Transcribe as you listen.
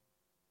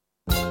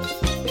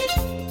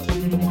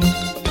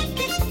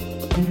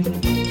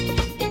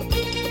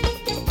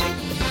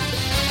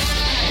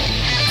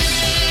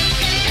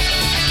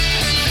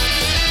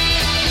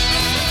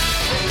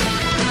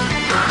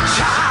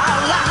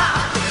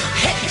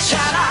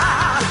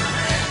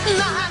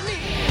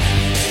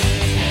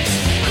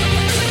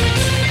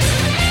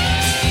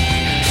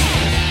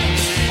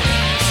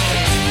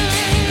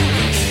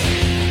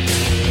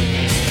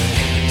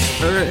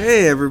Alright,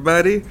 hey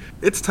everybody,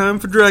 it's time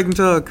for Dragon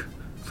Talk.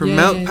 From Yay.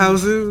 Mount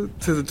Pauzu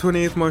to the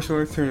 28th Martial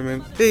Arts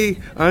Tournament. Hey,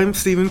 I'm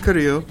Stephen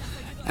Carrillo,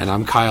 And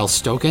I'm Kyle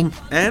Stoken.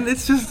 and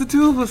it's just the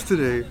two of us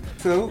today.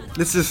 So,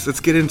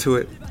 let's get into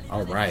it.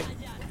 All right.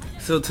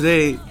 So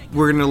today,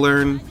 we're gonna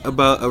learn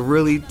about a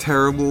really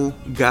terrible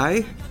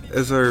guy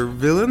as our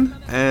villain.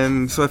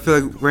 And so I feel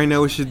like right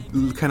now we should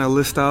kind of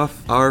list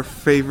off our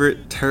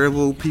favorite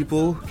terrible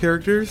people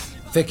characters.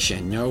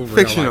 Fiction, no real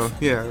Fictional, life.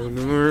 yeah.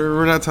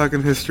 We're not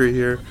talking history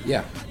here.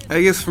 Yeah.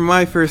 I guess for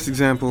my first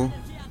example,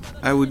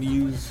 I would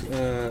use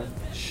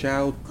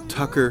Shao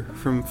Tucker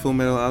from Full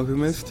Metal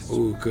Alchemist.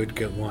 Ooh,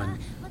 good one.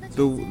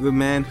 The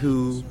man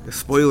who,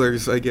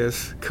 spoilers I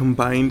guess,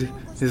 combined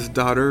his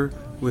daughter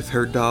with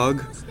her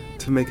dog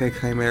to make a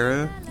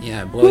chimera.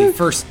 Yeah, well, he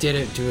first did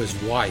it to his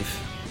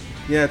wife.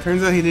 Yeah, it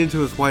turns out he did it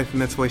to his wife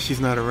and that's why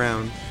she's not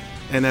around.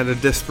 And out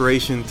of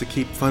desperation to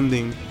keep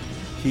funding,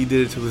 he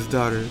did it to his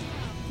daughter.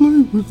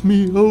 Play with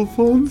me,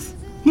 Alphonse.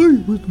 Play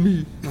with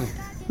me.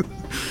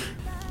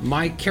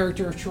 My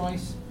character of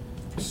choice,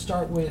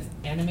 start with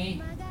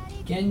anime,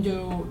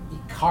 Gendo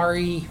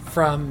Ikari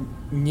from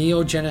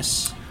Neo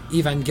Genesis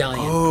Evangelion.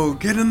 Oh,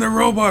 get in the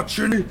robot,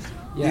 Shinny.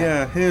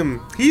 Yeah, him.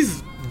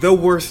 He's the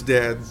worst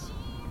dad.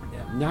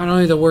 Not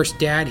only the worst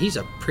dad, he's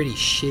a pretty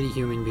shitty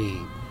human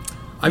being.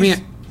 I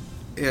mean,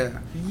 Yeah.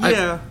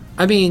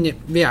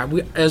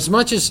 as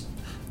much as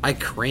I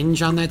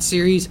cringe on that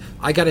series,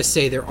 I gotta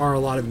say there are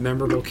a lot of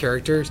memorable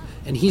characters,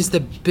 and he's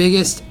the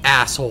biggest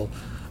asshole.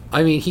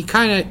 I mean, he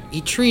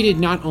treated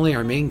not only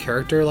our main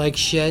character like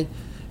shit,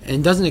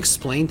 and doesn't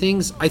explain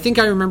things. I think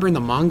I remember in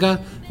the manga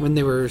when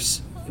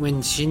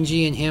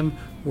Shinji and him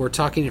were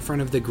talking in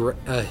front of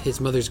his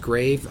mother's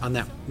grave on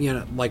that,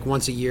 like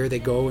once a year they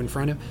go in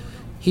front of.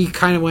 He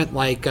kind of went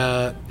like,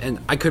 and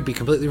I could be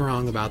completely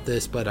wrong about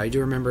this, but I do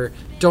remember,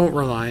 don't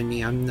rely on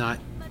me. I'm not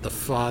the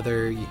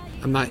father.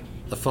 I'm not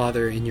the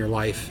father in your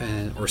life,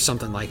 or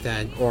something like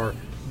that, or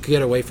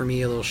get away from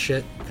me, a little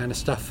shit kind of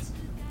stuff.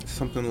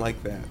 Something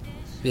like that.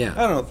 Yeah.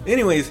 I don't know.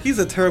 Anyways, he's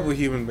a terrible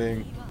human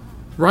being.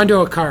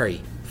 Rondo Akari,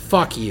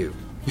 fuck you.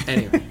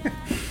 Anyway,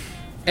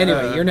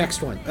 your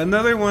next one.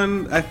 Another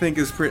one I think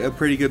is a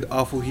pretty good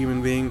awful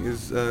human being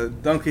is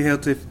Don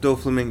Quixote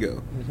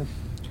Doflamingo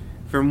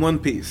from One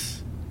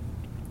Piece.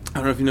 I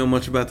don't know if you know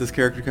much about this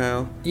character,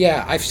 Kyle.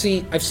 Yeah, I've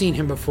seen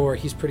him before.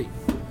 He's pretty.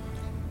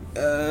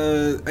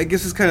 I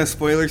guess it's kind of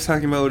spoilers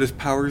talking about what his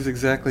powers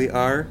exactly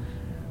are,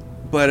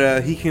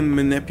 but he can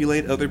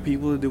manipulate other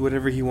people to do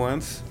whatever he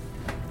wants,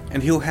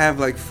 and he'll have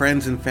like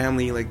friends and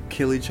family like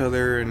kill each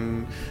other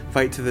and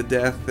fight to the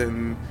death,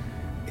 and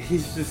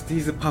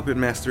he's a puppet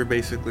master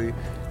basically,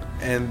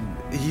 and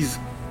he's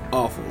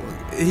awful.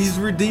 He's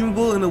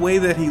redeemable in the way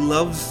that he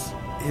loves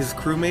his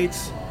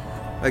crewmates,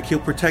 like he'll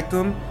protect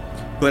them,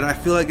 but I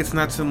feel like it's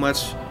not so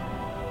much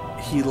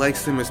he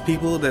likes them as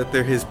people that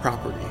they're his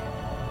property.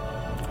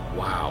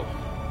 Wow.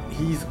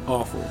 He's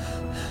awful.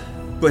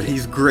 But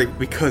he's great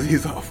because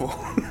he's awful.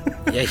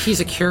 Yeah, he's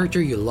a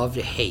character you love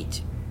to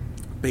hate.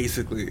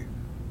 Basically.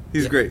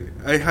 He's great.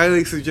 I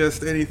highly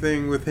suggest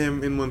anything with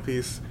him in One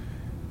Piece.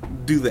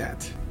 Do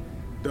that.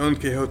 Don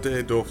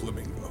Quixote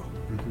Doflamingo.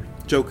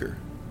 Joker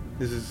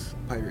is his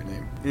pirate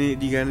name.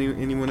 Do you got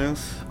anyone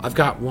else? I've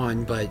got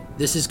one, but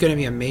this is going to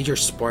be a major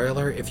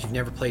spoiler if you've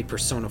never played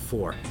Persona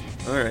 4.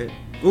 Alright.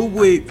 Oh,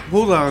 wait.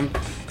 Hold on.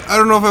 I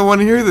don't know if I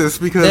want to hear this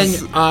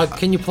because... Then,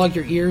 can you plug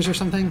your ears or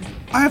something?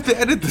 I have to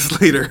edit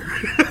this later.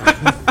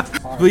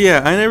 But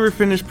yeah, I never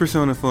finished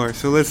Persona 4,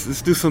 so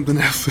let's do something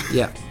else.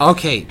 Yeah.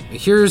 Okay,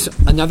 here's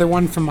another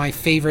one from my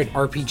favorite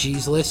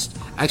RPGs list.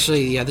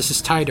 Actually, yeah, this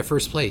is tied to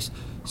first place.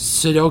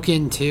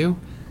 Sudoku 2.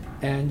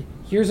 And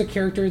here's a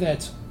character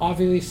that's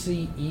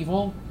obviously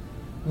evil.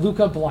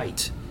 Luca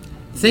Blight.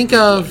 Think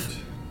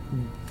of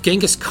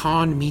Genghis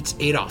Khan meets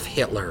Adolf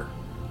Hitler.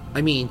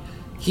 I mean,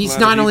 he's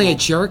not only a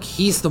jerk,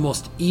 he's the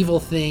most evil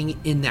thing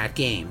in that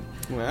game.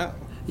 Wow.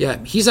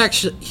 Yeah,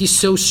 he's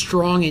so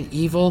strong and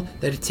evil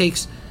that it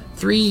takes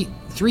three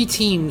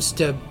teams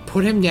to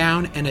put him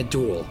down in a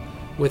duel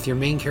with your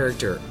main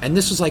character. And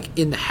this was like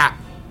in the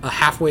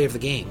halfway of the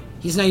game.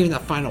 He's not even the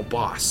final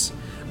boss.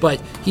 But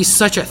he's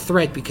such a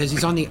threat because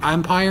he's on the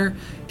Empire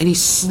and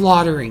he's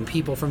slaughtering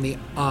people from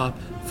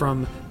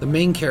the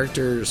main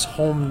character's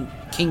home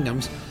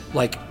kingdoms.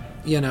 Like,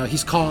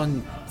 he's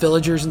calling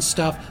villagers and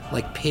stuff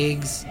like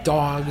pigs,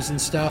 dogs,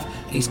 and stuff.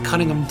 And he's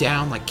cutting them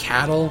down like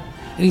cattle.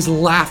 And he's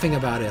laughing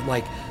about it,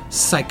 like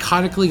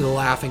psychotically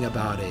laughing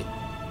about it.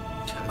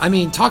 I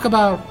mean, talk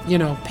about,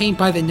 paint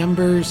by the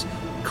numbers,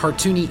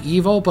 cartoony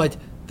evil, but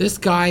this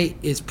guy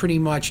is pretty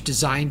much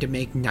designed to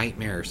make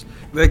nightmares.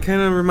 That kind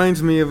of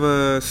reminds me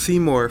of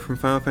Seymour from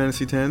Final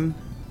Fantasy X.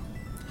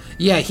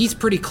 Yeah, he's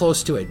pretty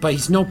close to it, but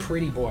he's no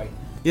pretty boy.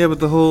 Yeah, but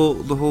the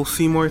whole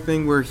Seymour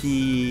thing where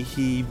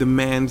he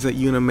demands that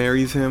Yuna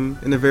marries him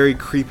in a very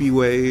creepy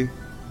way,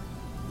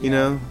 you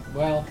know?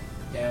 Well,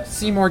 yeah,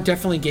 Seymour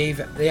definitely gave...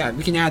 Yeah,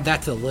 we can add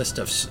that to the list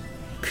of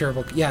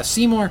curable... Yeah,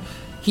 Seymour,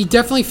 he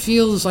definitely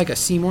feels like a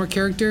Seymour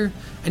character,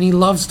 and he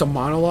loves to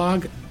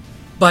monologue,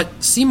 but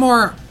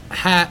Seymour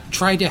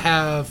tried to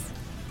have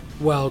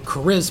well,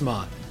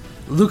 charisma.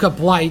 Luca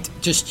Blight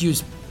just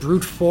used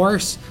brute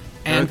force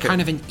and Okay.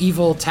 kind of an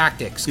evil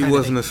tactics. He kind of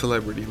wasn't thing. a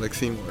celebrity like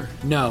Seymour.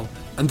 No.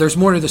 And there's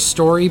more to the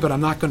story, but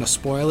I'm not going to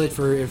spoil it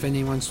for if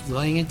anyone's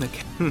playing it.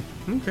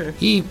 Okay.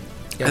 He...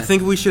 Yeah, I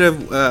think we should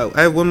have.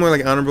 I have one more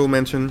like honorable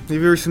mention. Have you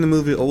ever seen the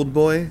movie Old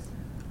Boy?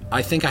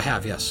 I think I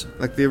have, yes.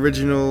 Like the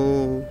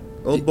original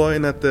Old Boy,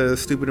 not the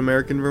stupid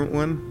American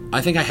one?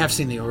 I think I have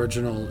seen the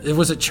original.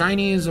 Was it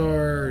Chinese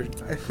or...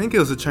 I think it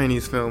was a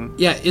Chinese film.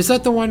 Yeah, is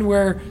that the one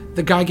where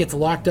the guy gets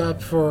locked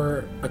up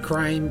for a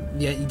crime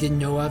yet he didn't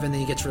know of and then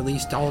he gets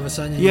released all of a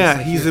sudden? And Yeah,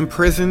 like, he's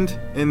imprisoned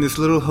in this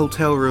little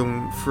hotel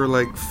room for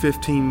like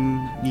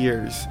 15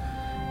 years.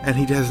 And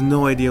he has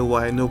no idea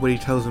why. Nobody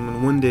tells him.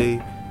 And one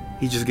day,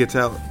 he just gets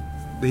out.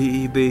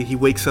 He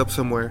wakes up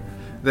somewhere.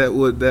 That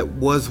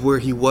was where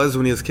he was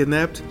when he was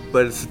kidnapped,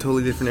 but it's a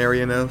totally different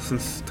area now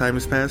since time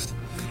has passed.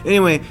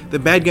 Anyway, the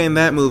bad guy in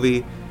that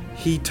movie,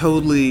 he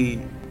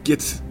totally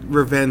gets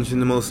revenge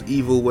in the most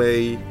evil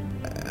way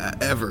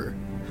ever.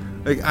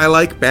 Like, I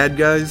like bad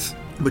guys,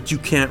 but you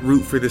can't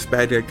root for this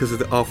bad guy because of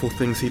the awful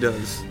things he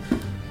does.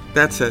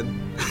 That said.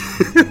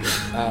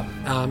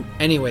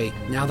 Anyway,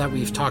 now that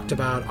we've talked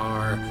about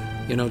our,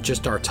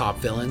 just our top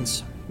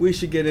villains. We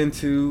should get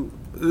into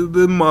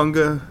the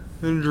manga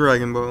and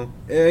Dragon Ball.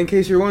 In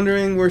case you're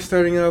wondering, we're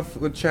starting off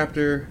with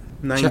chapter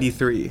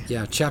 93.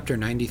 Yeah, chapter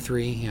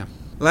 93, yeah.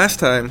 Last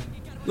time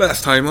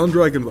on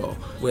Dragon Ball,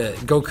 Where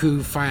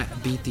Goku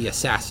beat the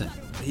assassin.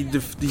 he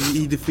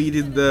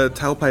defeated the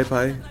Tao Pai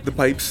Pai, the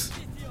pipes.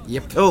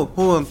 Yep. Oh,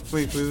 hold on,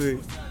 wait.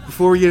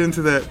 Before we get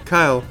into that,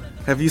 Kyle,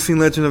 have you seen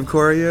Legend of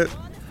Korra yet?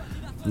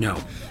 No.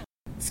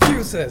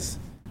 Excuse us.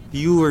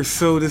 You are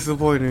so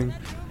disappointing.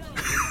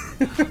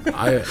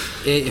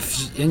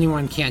 If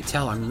anyone can't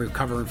tell, I'm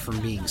recovering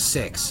from being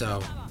sick,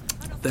 so...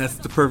 That's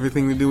the perfect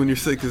thing to do when you're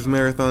sick, is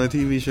marathon a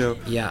TV show.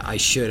 Yeah, I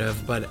should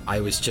have, but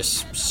I was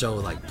just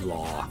so,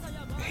 blah.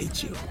 I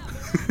hate you.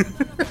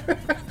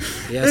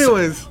 Yeah,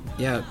 Anyways,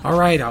 yeah,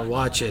 alright, I'll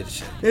watch it.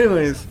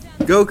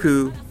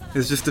 Goku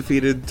has just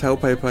defeated Tao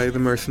Pai Pai, the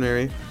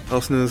mercenary,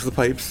 also known as the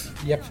Pipes.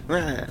 Yep.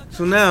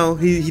 So now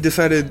he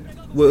decided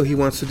what he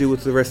wants to do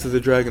with the rest of the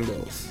Dragon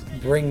Balls.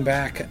 Bring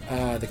back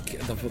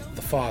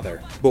the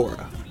father.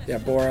 Bora. Yeah,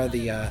 Bora,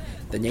 the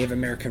Native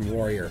American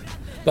warrior.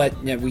 But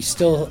yeah,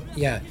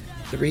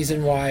 the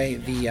reason why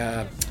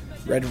the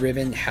Red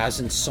Ribbon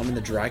hasn't summoned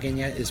the dragon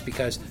yet is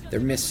because they're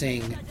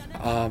missing,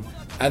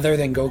 other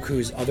than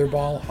Goku's other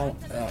ball,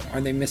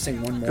 are they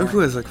missing one more?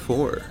 Goku has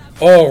 4.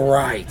 Oh,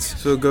 right.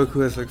 So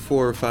Goku has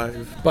 4 or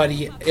 5. But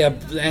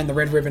and the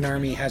Red Ribbon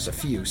Army has a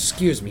few.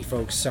 Excuse me,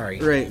 folks, sorry.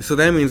 Right, so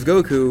that means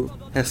Goku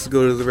has to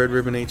go to the Red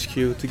Ribbon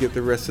HQ to get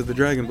the rest of the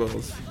Dragon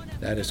Balls.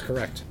 That is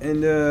correct.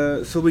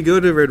 And so we go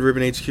to Red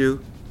Ribbon HQ,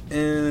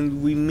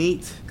 and we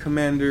meet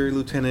Commander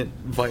Lieutenant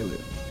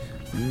Violet.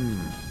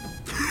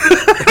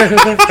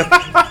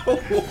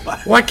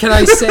 What can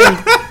I say?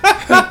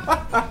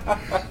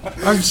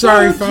 I'm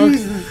sorry,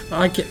 folks.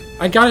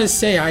 I gotta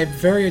say, I'm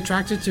very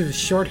attracted to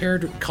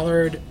short-haired,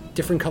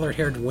 different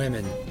colored-haired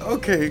women.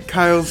 Okay,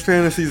 Kyle's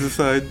fantasies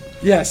aside,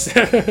 Yes.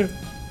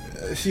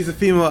 she's a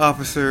female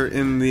officer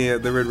in the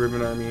Red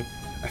Ribbon Army.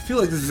 I feel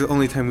like this is the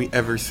only time we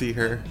ever see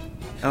her.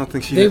 I don't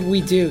think she...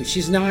 We do.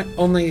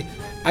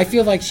 I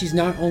feel like she's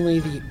not only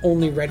the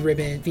only Red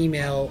Ribbon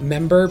female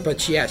member, but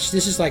this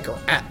is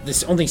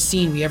this only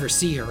scene we ever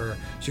see her.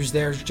 She was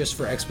there just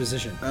for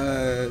exposition.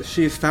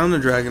 She's found the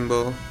Dragon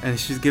Ball, and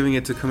she's giving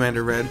it to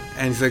Commander Red,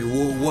 and he's like,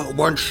 well,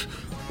 once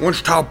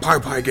Tao Pai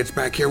Pai gets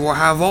back here, we'll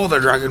have all the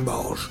Dragon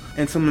Balls.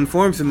 And someone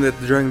informs him that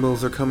the Dragon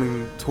Balls are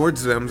coming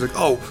towards them. He's like,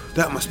 oh,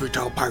 that must be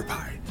Tao Pai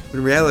Pai. But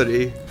in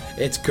reality...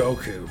 It's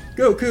Goku.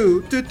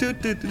 Goku!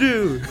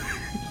 Do.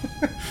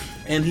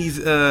 And he's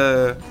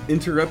not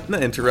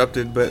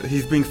interrupted, but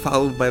he's being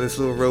followed by this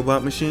little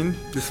robot machine,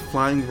 this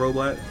flying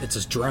robot. It's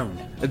a drone.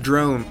 A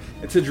drone.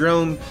 It's a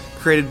drone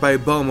created by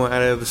Bulma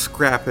out of the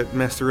scrap at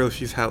Master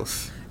Roshi's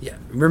house. Yeah.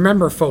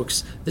 Remember,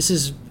 folks, this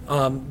is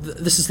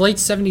late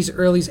 70s,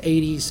 early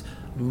 80s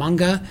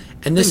manga,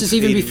 and this is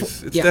even 80s.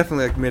 before. It's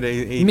definitely like mid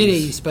 80s. Mid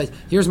 80s, but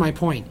here's my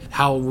point: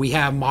 how we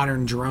have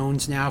modern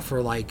drones now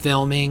for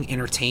filming,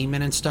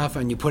 entertainment, and stuff,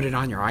 and you put it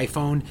on your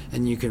iPhone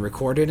and you can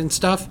record it and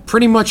stuff.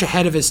 Pretty much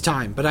ahead of his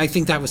time, but I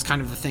think that was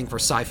kind of a thing for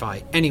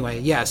sci-fi. Anyway,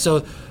 yeah.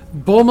 So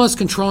Bulma's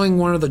controlling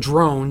one of the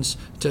drones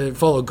to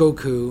follow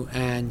Goku,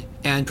 and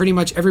pretty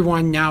much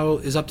everyone now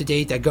is up to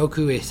date that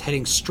Goku is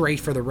heading straight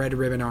for the Red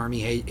Ribbon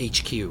Army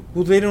HQ.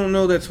 Well, they don't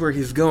know that's where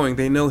he's going.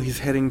 They know he's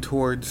heading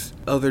towards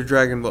other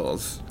Dragon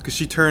Balls because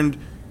she turned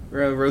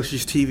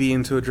Roshi's TV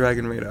into a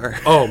Dragon Radar.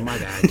 Oh, my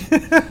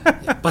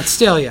bad. But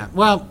still, yeah.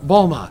 Well,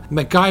 Bulma,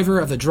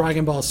 MacGyver of the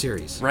Dragon Ball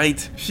series.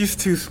 Right. She's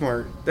too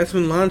smart. That's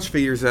when Launch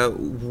figures out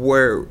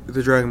where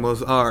the Dragon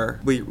Balls are.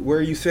 Wait,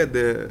 where you said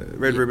the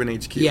Red Ribbon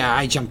HQ? Yeah,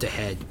 I jumped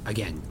ahead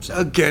again. So.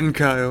 Again,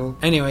 Kyle.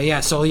 Anyway,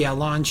 yeah,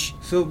 Launch.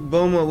 So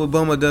what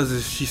Bulma does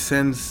is she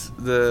sends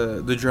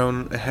the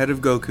drone ahead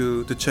of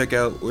Goku to check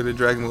out where the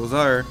Dragon Balls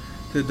are,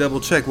 to double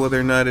check whether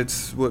or not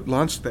it's what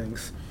Launch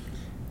thinks.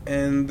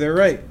 And they're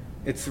right.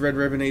 It's the Red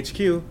Ribbon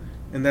HQ,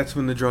 and that's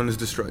when the drone is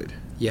destroyed.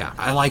 Yeah,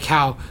 I like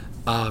how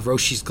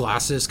Roshi's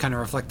glasses kind of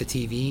reflect the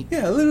TV.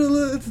 Yeah,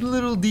 it's a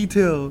little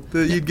detail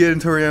that you'd get in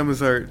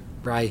Toriyama's art.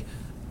 Right.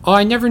 Oh,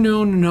 I never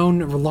known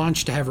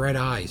Launch to have red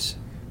eyes.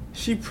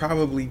 She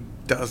probably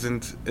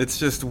doesn't. It's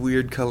just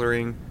weird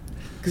coloring.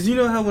 Because you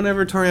know how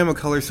whenever Toriyama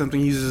colors something,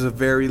 he uses a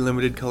very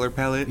limited color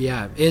palette?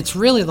 Yeah, it's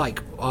really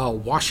like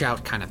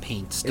washout kind of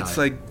paint style. It's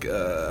like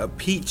a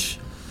peach,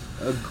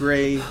 a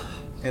gray,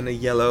 and a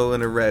yellow,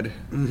 and a red.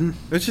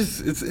 Mm-hmm.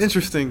 It's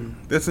interesting.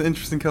 That's an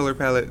interesting color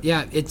palette.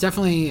 Yeah, it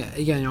definitely,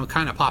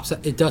 kind of pops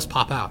up. It does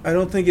pop out. I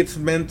don't think it's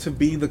meant to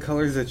be the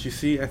colors that you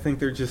see. I think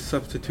they're just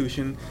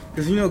substitution.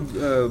 Because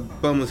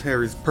Bulma's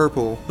hair is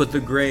purple, but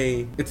the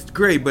gray, it's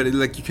gray, but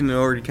you can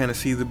already kind of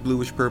see the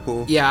bluish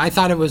purple. Yeah, I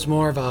thought it was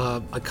more of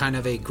a kind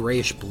of a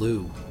grayish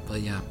blue. But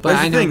yeah. But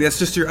that's the thing. That's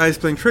just your eyes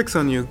playing tricks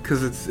on you,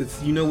 because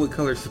it's what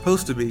color it's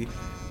supposed to be,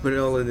 but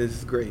all it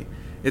is gray.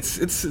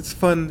 It's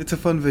fun. It's a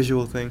fun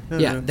visual thing.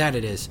 Yeah, that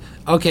it is.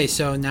 Okay,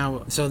 so now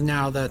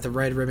that the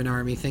Red Ribbon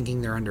Army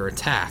thinking they're under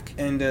attack,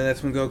 and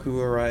that's when Goku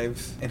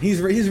arrives, and he's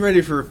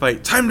ready for a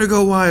fight. Time to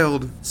go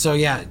wild. So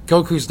yeah,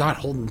 Goku's not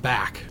holding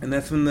back, and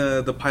that's when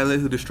the pilot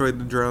who destroyed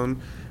the drone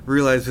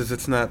realizes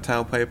it's not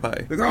Tao Pai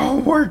Pai. Like,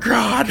 oh my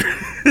god,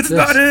 it's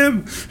not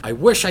him. I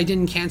wish I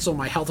didn't cancel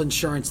my health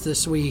insurance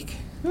this week.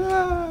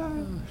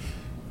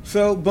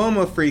 So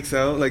Bulma freaks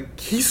out, like,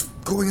 he's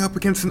going up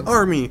against an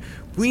army.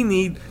 We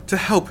need to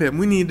help him.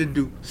 We need to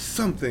do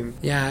something.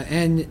 Yeah,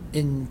 and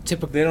in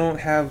typical... They don't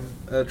have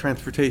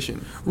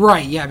transportation.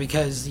 Right, yeah,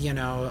 because,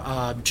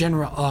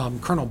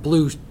 Colonel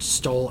Blue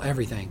stole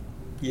everything.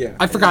 Yeah.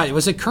 I forgot,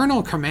 was it Colonel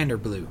or Commander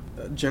Blue?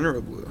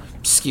 General Blue.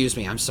 Excuse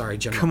me, I'm sorry,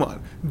 General. Come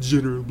on,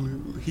 General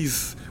Blue.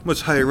 He's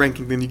much higher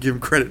ranking than you give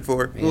him credit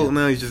for. Yeah. Well,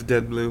 now he's just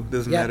Dead Blue.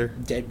 Doesn't matter.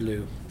 Dead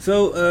Blue.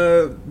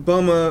 So,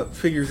 Bulma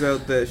figures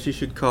out that she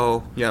should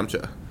call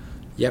Yamcha.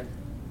 Yep.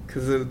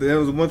 Because that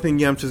was one thing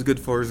Yamcha's good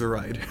for is a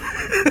ride.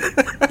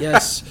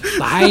 Yes.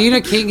 The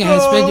Hyena King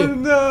has been...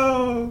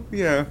 Oh, no!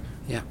 Yeah.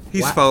 Yeah.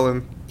 He's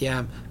fallen.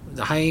 Yeah.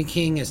 The Hyena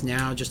King is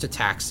now just a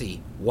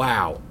taxi.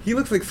 Wow. He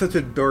looks like such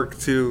a dork,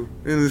 too,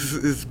 in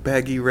his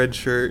baggy red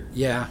shirt.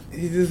 Yeah.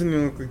 He doesn't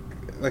even look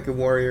like a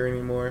warrior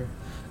anymore.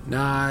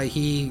 Nah,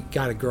 he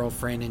got a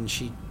girlfriend, and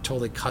she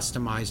totally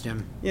customized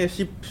him. Yeah,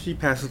 she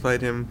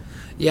pacified him.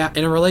 Yeah,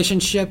 in a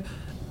relationship,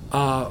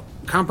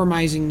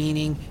 compromising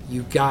meaning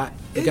you got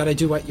to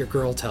do what your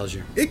girl tells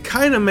you. It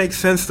kind of makes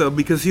sense, though,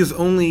 because he was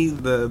only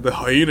the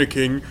Hyena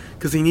King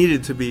because he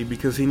needed to be,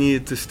 because he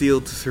needed to steal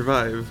to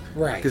survive.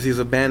 Right. Because he's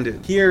a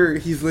bandit. Here,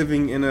 he's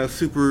living in a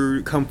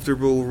super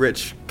comfortable,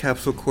 rich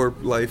Capsule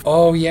Corp life.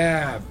 Oh,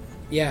 yeah.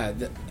 Yeah.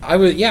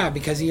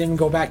 Because he didn't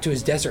go back to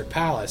his desert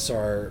palace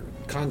or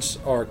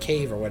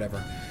cave or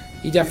whatever.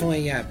 He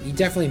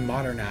definitely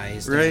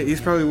modernized. Right?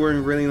 He's probably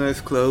wearing really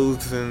nice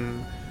clothes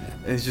and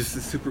it's just a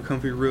super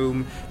comfy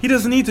room. He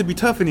doesn't need to be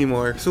tough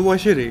anymore, so why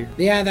should he?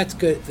 Yeah, that's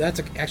good. That's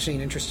actually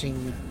an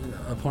interesting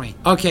point.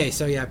 Okay,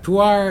 so yeah,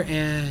 Puar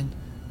and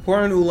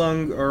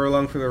Oolong are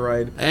along for the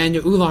ride. And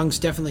Oolong's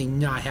definitely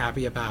not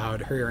happy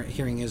about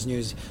hearing his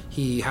news.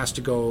 He has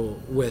to go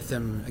with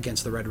them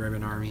against the Red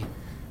Ribbon Army.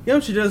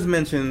 Yamcha does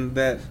mention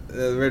that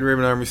the Red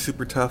Ribbon Army is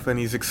super tough and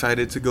he's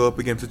excited to go up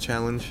against a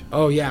challenge.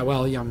 Oh, yeah,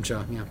 well,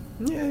 Yamcha, yeah.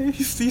 Yeah,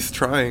 he's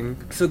trying.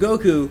 So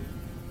Goku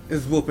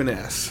is whooping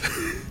ass.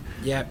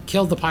 Yeah,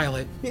 killed the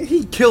pilot.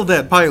 He killed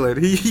that pilot.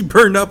 He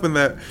burned up in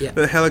that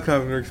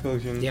helicopter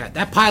explosion. Yeah,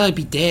 that pilot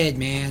be dead,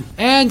 man.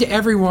 And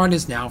everyone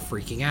is now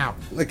freaking out.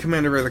 Like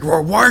Commander Red, like,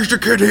 well, why is the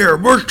kid here?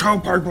 Where's Tao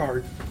Pai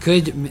Pai?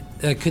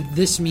 Could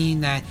this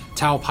mean that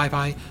Tao Pai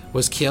Pai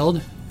was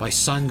killed by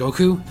Son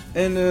Goku?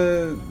 And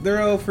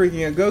they're all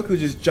freaking out. Goku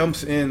just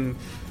jumps in.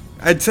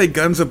 I'd say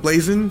guns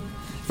a-blazing,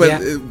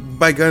 but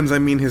by guns I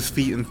mean his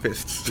feet and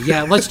fists.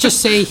 Yeah, let's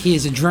just say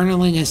his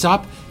adrenaline is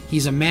up.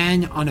 He's a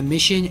man on a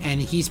mission,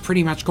 and he's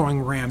pretty much going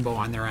Rambo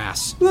on their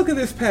ass. Look at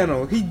this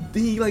panel.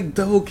 He like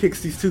double kicks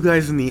these two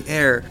guys in the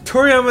air.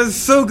 Toriyama is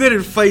so good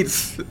at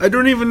fights. I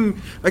can't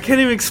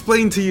even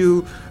explain to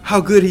you how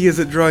good he is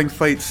at drawing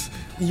fights.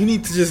 You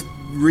need to just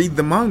read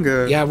the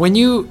manga. Yeah, when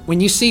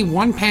you see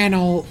one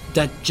panel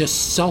that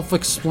just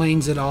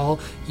self-explains it all,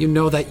 you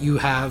know that you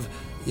have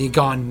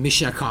gone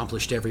mission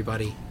accomplished,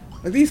 everybody.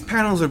 Like, these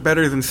panels are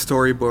better than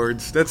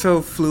storyboards. That's how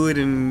fluid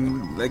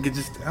and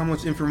how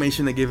much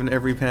information they give in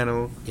every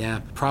panel. Yeah,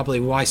 probably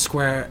why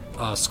Square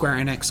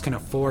Enix can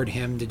afford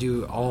him to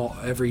do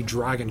every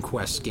Dragon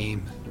Quest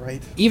game.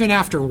 Right. Even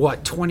after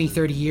 20,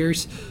 30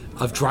 years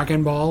of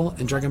Dragon Ball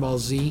and Dragon Ball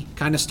Z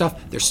kind of stuff,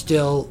 they're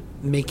still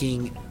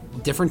making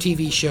different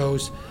TV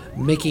shows,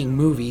 making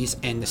movies,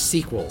 and the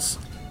sequels.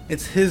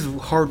 It's his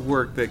hard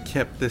work that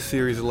kept this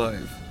series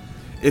alive.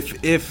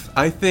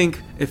 I think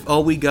if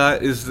all we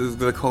got is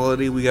the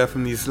quality we got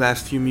from these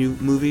last few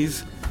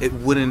movies, it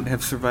wouldn't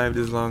have survived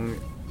as long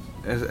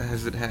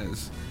as it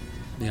has.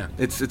 Yeah.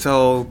 It's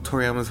all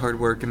Toriyama's hard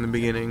work in the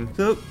beginning.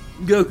 So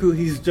Goku,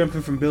 he's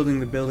jumping from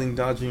building to building,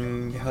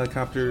 dodging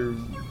helicopter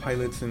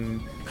pilots and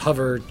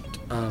hover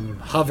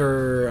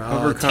hover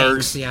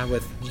cars. tanks,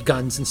 with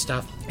guns and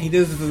stuff. He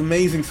does this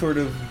amazing sort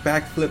of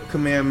backflip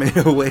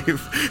Kamehameha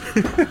wave.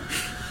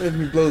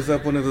 And he blows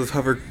up one of those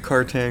hover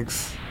car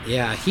tanks.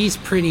 Yeah, he's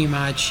pretty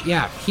much,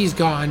 he's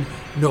gone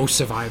no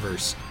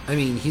survivors. I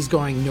mean, he's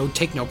going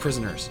take no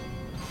prisoners.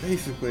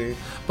 Basically.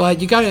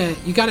 But you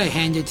gotta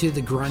hand it to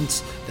the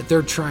grunts that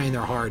they're trying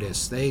their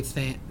hardest. They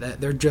think that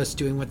they're just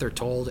doing what they're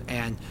told,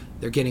 and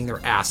they're getting their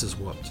asses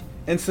whooped.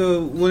 And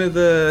so one of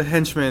the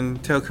henchmen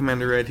tell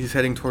Commander Red he's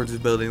heading towards his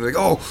building. Like,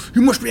 oh,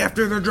 you must be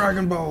after the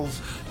Dragon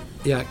Balls.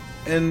 Yeah.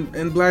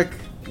 And Black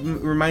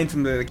reminds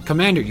him that...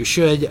 Commander, you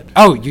should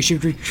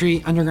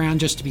retreat underground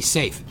just to be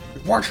safe.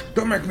 What?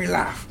 Don't make me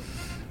laugh.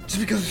 Just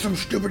because of some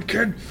stupid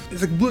kid?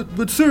 It's like,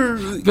 but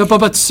sir...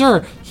 But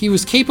sir, he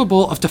was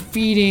capable of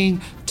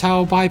defeating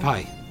Tao Bai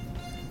Pai.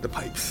 The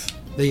pipes.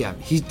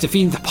 He's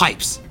defeating the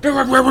pipes. They're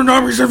like,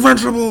 Weaponami's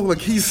invincible! Like,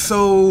 he's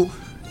so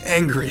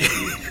angry.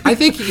 I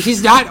think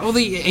he's not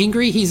only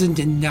angry, he's in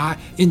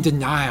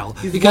denial.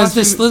 Because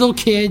this little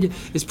kid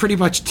is pretty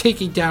much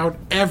taking down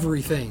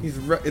everything.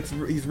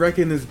 He's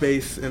wrecking his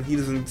base, and he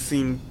doesn't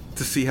seem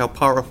to see how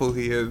powerful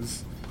he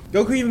is.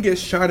 Goku even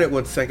gets shot at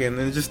 1 second,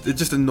 and it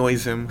just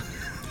annoys him.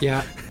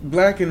 Yeah.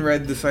 Black and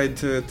Red decide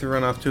to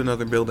run off to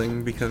another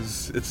building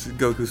because it's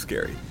Goku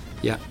scary.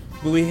 Yeah.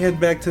 But we head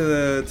back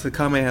to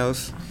Kame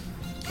House,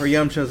 where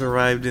Yamcha's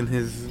arrived in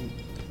his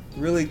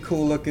really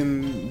cool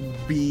looking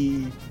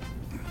bee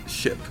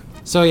ship.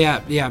 So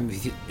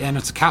and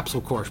it's a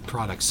Capsule Corp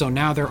product. So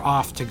now they're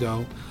off to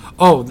go.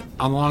 Oh,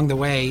 along the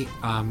way,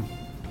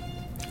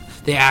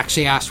 they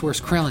actually asked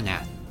where's Krillin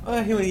at.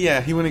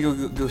 He want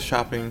to go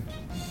shopping,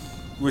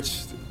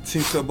 which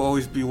seems to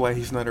always be why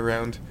he's not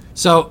around.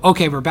 So,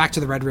 okay, we're back to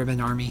the Red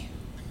Ribbon Army.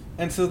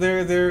 And so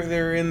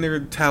they're in their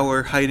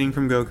tower hiding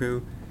from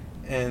Goku,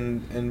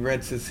 and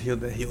Red says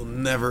he'll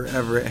never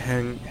ever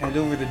hand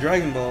over the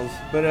Dragon Balls.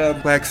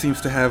 But Black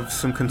seems to have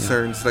some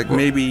concerns,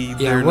 maybe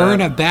we're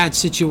in a bad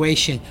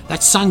situation.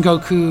 That Son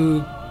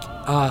Goku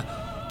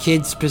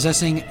kids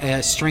possessing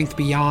a strength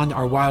beyond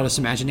our wildest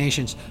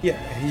imaginations. Yeah,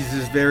 he's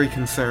just very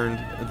concerned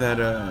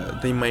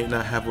that they might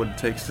not have what it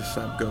takes to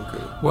stop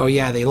Goku. Well,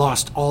 yeah, they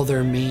lost all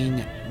their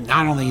main,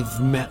 not only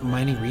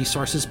many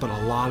resources, but a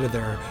lot of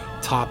their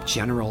top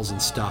generals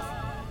and stuff.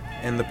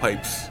 And the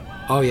pipes.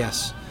 Oh,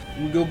 yes.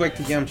 We go back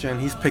to Yamcha,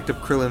 and he's picked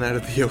up Krillin out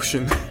of the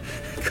ocean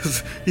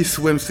because he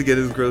swims to get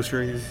his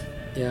groceries.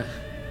 Yeah.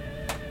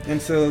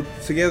 And so,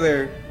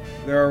 together...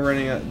 They're all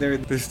running out.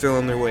 They're still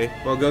on their way.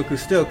 While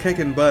Goku's still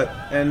kicking butt.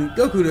 And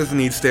Goku doesn't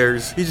need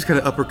stairs. He just kind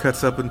of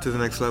uppercuts up into the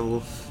next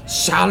level.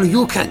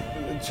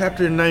 Shoryuken!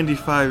 Chapter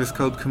 95 is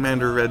called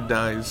Commander Red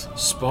Dies.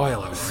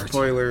 Spoiler alert.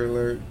 Spoiler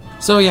alert.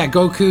 So yeah,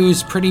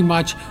 Goku's pretty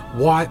much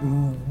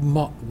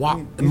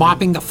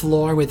mopping the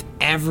floor with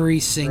every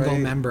single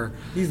member.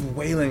 He's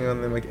wailing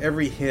on them. Like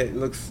every hit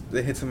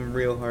that hits him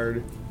real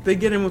hard. They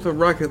get him with a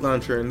rocket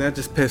launcher, and that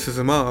just pisses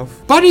him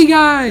off. Bunny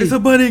guy! It's a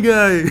bunny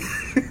guy!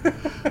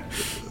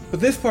 But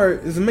this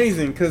part is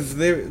amazing, because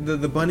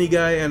the bunny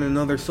guy and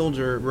another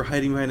soldier were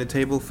hiding behind a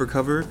table for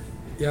cover.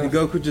 Yeah. And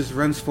Goku just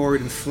runs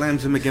forward and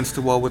slams him against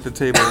the wall with the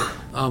table.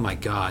 Oh my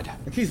god.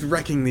 Like he's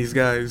wrecking these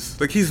guys.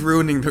 Like he's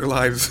ruining their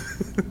lives.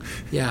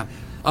 Yeah.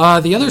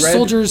 The other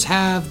soldiers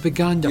have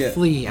begun to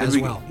flee as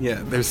well.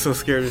 Yeah, they're so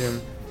scared of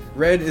him.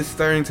 Red is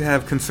starting to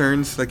have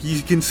concerns. Like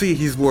you can see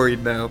he's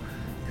worried now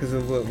because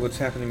of what's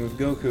happening with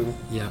Goku.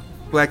 Yeah.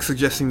 Black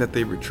suggesting that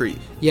they retreat.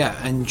 Yeah,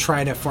 and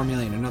try to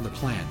formulate another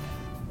plan.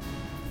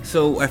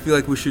 So I feel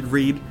like we should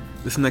read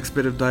this next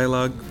bit of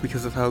dialogue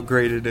because of how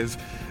great it is.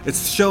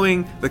 It's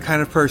showing the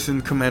kind of person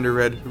Commander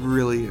Red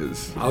really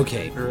is.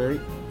 Okay. Alright?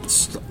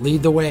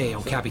 Lead the way,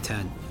 El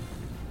Capitan.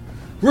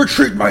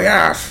 Retreat my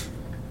ass!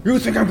 You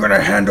think I'm gonna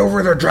hand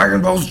over the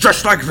Dragon Balls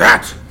just like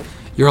that?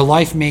 Your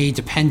life may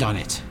depend on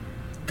it.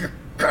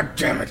 God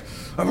damn it.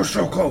 I was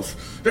so close.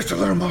 Just a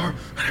little more,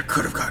 and I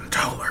could have gotten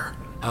taller.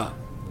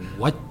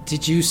 What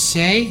did you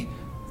say?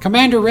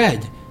 Commander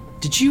Red,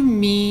 did you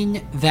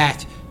mean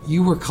that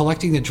you were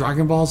collecting the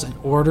Dragon Balls in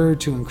order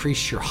to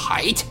increase your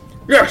height?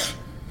 Yes.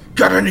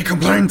 Got any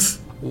complaints?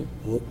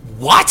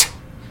 What?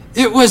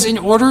 It was in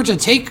order to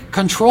take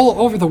control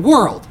over the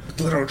world.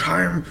 With little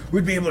time,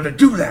 we'd be able to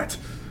do that.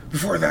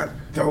 Before that,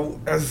 though,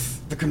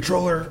 as the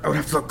controller, I would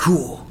have to look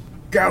cool.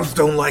 Gals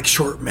don't like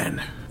short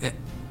men.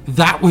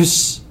 That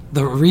was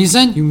the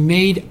reason you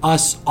made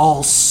us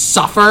all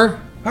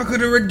suffer? How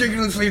could a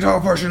ridiculously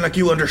tall person like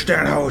you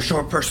understand how a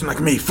short person like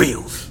me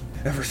feels?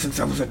 Ever since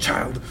I was a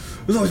child,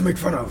 I was always made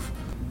fun of.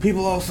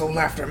 People also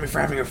laughed at me for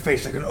having a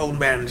face like an old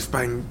man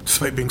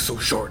despite being so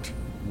short.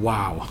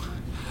 Wow.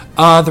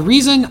 The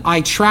reason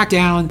I tracked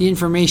down the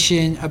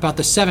information about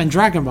the 7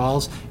 Dragon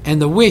Balls and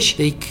the wish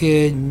they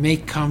could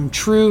make come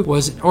true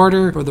was in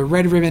order for the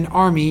Red Ribbon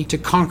Army to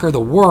conquer the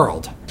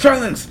world.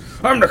 Silence!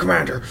 I'm the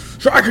commander,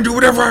 so I can do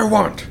whatever I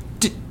want.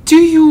 Do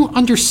you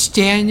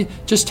understand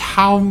just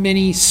how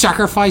many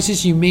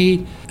sacrifices you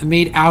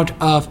made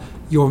out of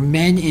your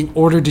men in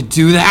order to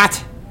do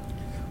that?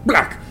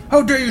 Black,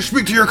 how dare you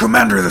speak to your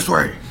commander this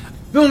way?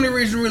 The only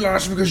reason we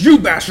lost is because you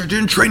bastards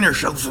didn't train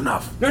yourselves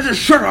enough. Now just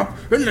shut up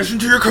and listen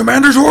to your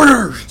commander's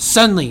orders.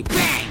 Suddenly,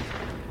 bang!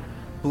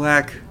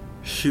 Black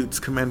shoots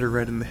Commander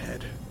Red in the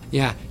head.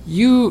 Yeah,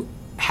 you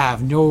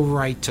have no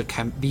right to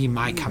be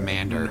my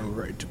commander. No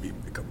right to be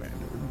my commander.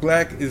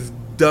 Black is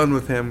done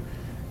with him.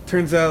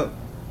 Turns out,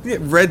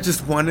 Red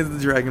just wanted the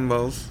Dragon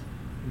Balls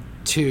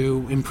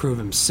to improve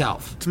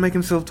himself, to make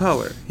himself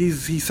taller. He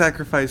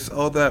sacrificed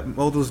all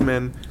those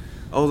men,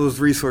 all those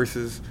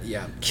resources.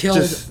 Yeah,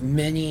 killed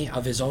many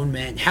of his own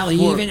men. Hell,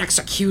 he even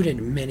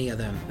executed many of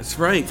them. That's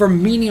right. For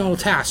menial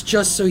tasks,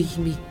 just so he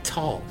can be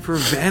tall. For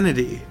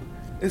vanity.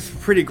 It's a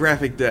pretty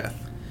graphic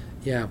death.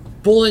 Yeah,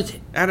 bullet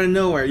out of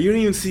nowhere. You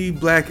don't even see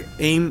Black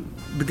aim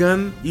the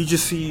gun. You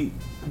just see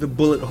the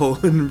bullet hole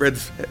in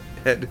Red's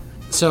head.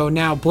 So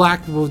now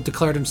Black will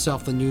declare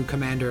himself the new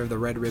commander of the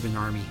Red Ribbon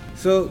Army.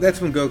 So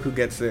that's when Goku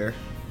gets there.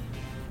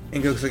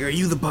 And Goku's like, "Are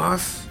you the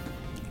boss?"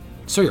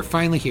 So you're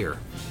finally here.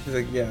 He's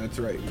like, "Yeah, that's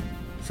right.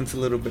 Since a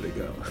little bit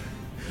ago."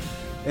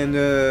 And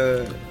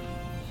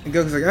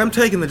Goku's like, "I'm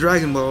taking the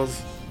Dragon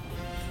Balls."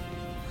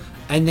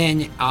 And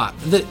then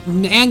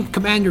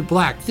Commander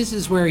Black, this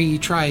is where he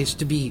tries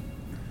to be...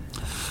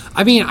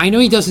 I mean, I know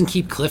he doesn't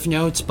keep cliff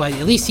notes, but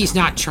at least he's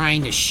not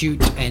trying to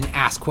shoot and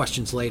ask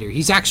questions later.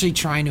 He's actually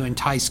trying to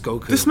entice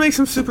Goku. This makes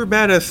him super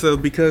badass, though,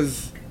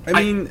 because, I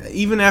mean,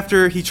 even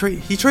after he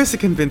tries to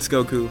convince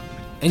Goku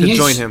to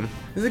join him.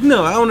 He's like,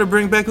 "No, I want to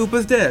bring back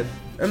Upa's dad.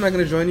 I'm not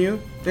going to join you."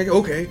 Like,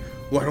 "Okay,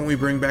 why don't we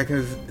bring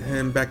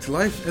him back to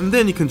life, and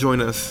then you can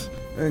join us?"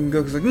 And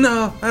Goku's like,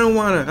 "No, I don't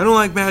want to. I don't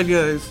like bad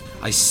guys."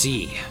 I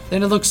see.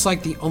 Then it looks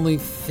like the only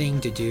thing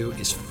to do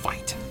is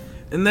fight.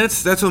 And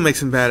that's what makes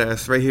him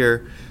badass, right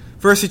here.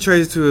 First he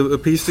tries to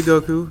appease to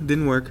Goku,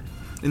 didn't work.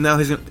 And now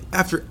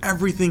after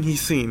everything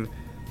he's seen,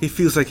 he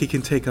feels like he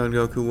can take on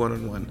Goku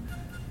one-on-one.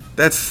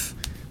 That's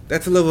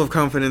a level of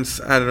confidence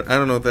I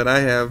don't know that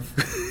I have.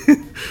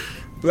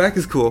 Black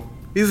is cool.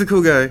 He's a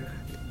cool guy.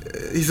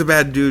 He's a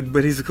bad dude,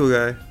 but he's a cool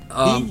guy.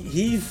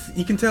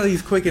 You can tell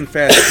he's quick and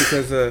fast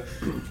because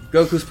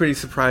Goku's pretty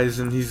surprised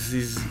and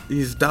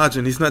he's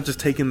dodging. He's not just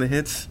taking the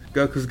hits.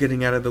 Goku's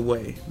getting out of the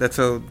way. That's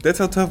how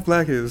tough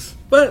Black is.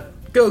 But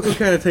Goku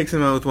kind of takes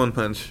him out with one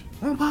punch.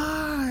 One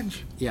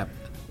punch. Yep.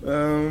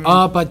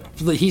 But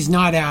he's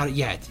not out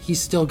yet.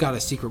 He's still got a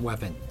secret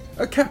weapon.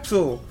 A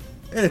capsule,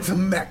 and it's a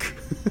mech.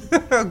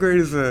 How great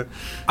is that?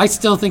 I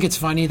still think it's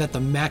funny that the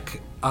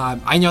mech.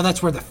 I know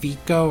that's where the feet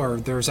go, or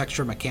there's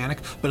extra mechanic,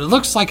 but it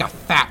looks like a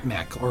fat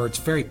mech, or it's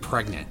very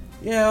pregnant.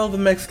 Yeah, all the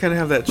mechs kind of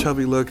have that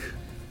chubby look.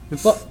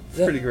 It's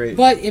pretty great.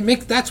 But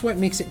that's what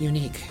makes it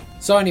unique.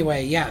 So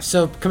anyway, yeah.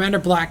 So Commander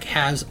Black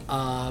has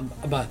a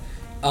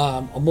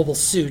mobile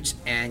suit,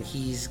 and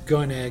he's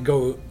gonna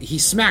go. He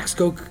smacks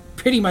Goku,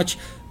 pretty much,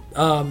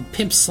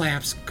 pimp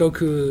slaps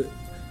Goku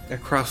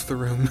across the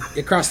room.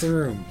 Across the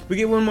room. We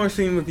get one more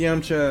scene with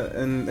Yamcha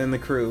and the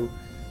crew,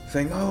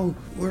 saying, "Oh,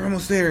 we're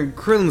almost there," and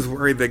Krillin's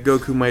worried that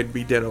Goku might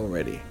be dead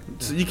already.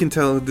 So you can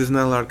tell there's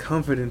not a lot of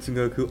confidence in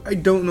Goku. I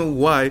don't know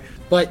why.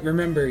 But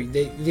remember,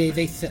 they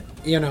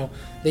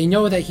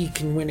know that he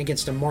can win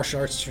against a martial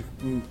arts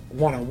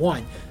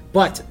one-on-one,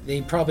 but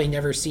they probably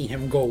never seen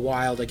him go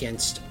wild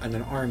against an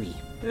army.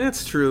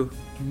 That's true.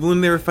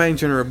 When they were fighting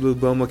General Blue,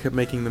 Bulma kept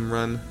making them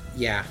run.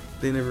 Yeah.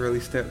 They never really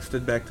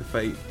stood back to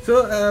fight.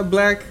 So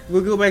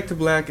we'll go back to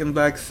Black, and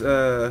Black's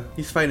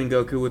he's fighting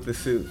Goku with the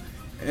suit.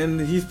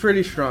 And he's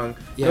pretty strong.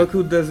 Yeah.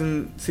 Goku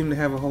doesn't seem to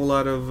have a whole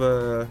lot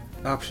of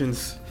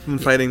options when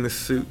fighting this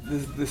suit.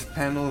 This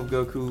panel of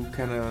Goku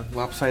kind of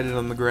lopsided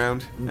on the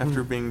ground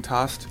after being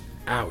tossed.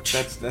 Ouch.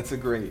 That's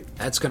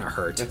gonna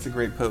hurt. That's a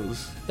great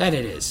pose. That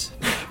it is.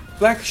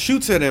 Black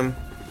shoots at him,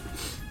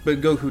 but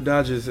Goku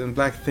dodges, and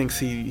Black thinks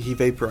he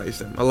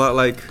vaporized him. A lot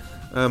like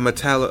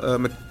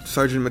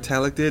Sergeant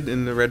Metallic did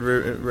in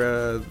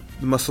the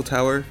Muscle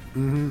Tower.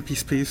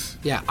 Peace.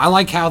 Yeah, I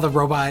like how the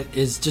robot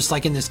is just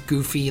like in this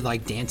goofy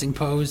like dancing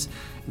pose,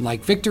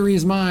 like victory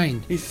is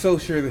mine. He's so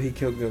sure that he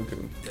killed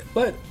Goku,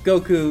 but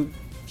Goku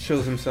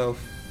shows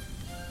himself.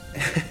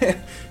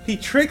 He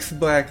tricks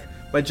Black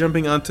by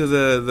jumping onto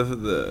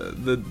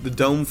the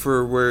dome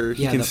for where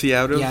he can see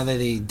out of. Yeah,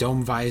 the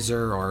dome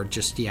visor, or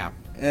just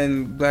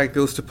And Black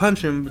goes to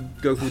punch him,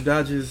 but Goku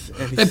dodges,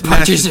 and he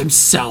punches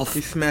himself.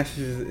 He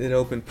smashes it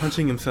open,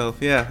 punching himself.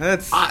 Yeah,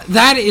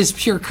 that is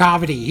pure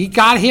comedy. He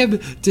got him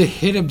to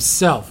hit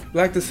himself.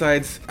 Black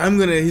decides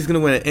he's gonna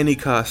win at any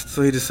cost,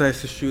 so he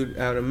decides to shoot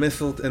out a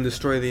missile and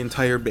destroy the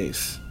entire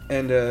base.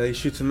 And he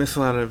shoots a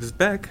missile out of his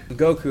back.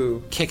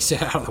 Goku kicks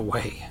it out of the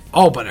way.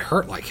 Oh, but it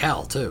hurt like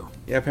hell too.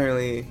 Yeah,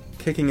 apparently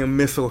kicking a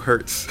missile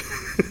hurts.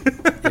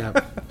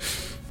 Yeah.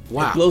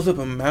 Wow. It blows up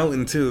a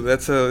mountain too.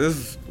 It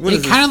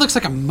kind of looks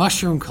like a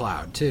mushroom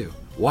cloud too.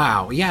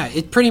 Wow. Yeah,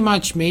 it pretty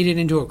much made it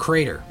into a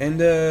crater. And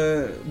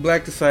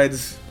Black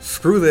decides,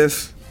 screw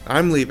this,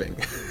 I'm leaving.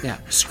 Yeah.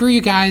 Screw you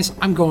guys,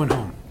 I'm going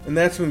home. And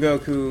that's when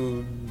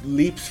Goku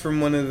leaps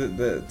from one of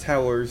the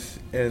towers,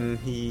 and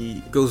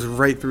he goes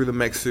right through the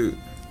mech suit,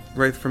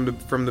 right from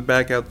the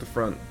back out the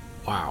front.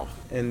 Wow.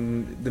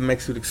 And the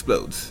mech suit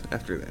explodes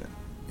after that.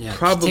 Yeah.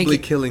 Probably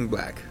killing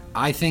Black.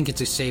 I think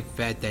it's a safe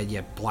bet that,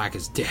 yeah, Black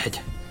is dead.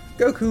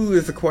 Goku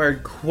has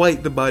acquired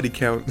quite the body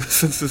count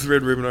since this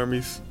Red Ribbon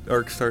Army's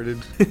arc started.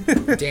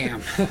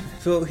 Damn.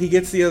 So he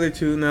gets the other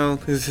two now.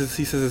 He says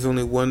there's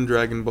only one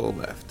Dragon Ball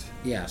left.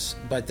 Yes,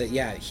 but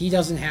he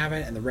doesn't have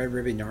it, and the Red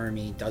Ribbon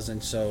Army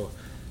doesn't, so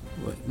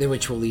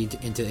which will lead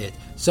into it.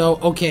 So,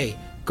 okay,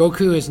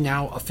 Goku is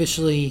now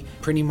officially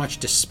pretty much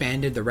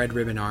disbanded the Red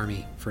Ribbon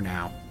Army for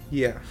now.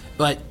 Yeah.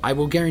 But I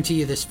will guarantee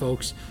you this,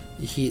 folks.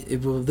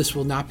 This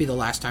will not be the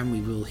last time we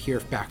will hear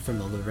back from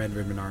the Red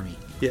Ribbon Army.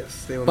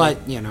 Yes, they will. But,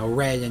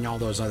 Red and all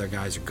those other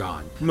guys are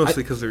gone.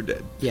 Mostly because they're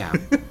dead. Yeah.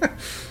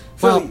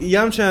 So,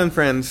 Yamcha and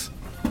friends,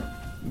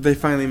 they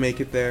finally make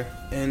it there.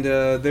 And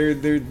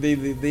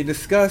they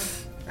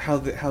discuss how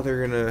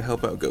they're going to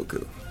help out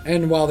Goku.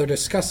 And while they're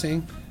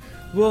discussing...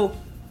 Well,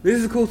 this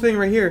is a cool thing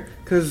right here,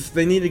 because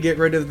they need to get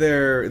rid of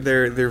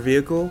their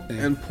vehicle,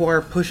 and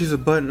Poir pushes a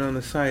button on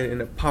the side,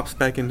 and it pops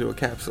back into a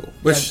capsule.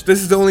 Which,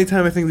 this is the only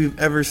time I think we've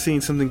ever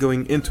seen something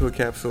going into a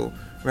capsule,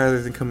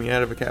 rather than coming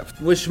out of a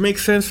capsule. Which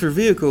makes sense for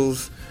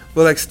vehicles,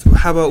 but like,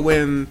 how about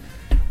when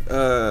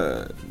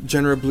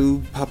General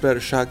Blue popped out a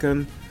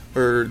shotgun,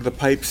 or the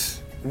pipes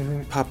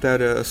popped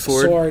out a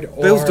sword?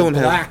 Those don't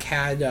Black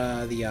had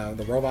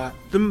the robot.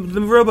 The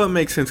robot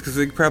makes sense because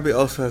it probably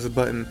also has a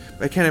button.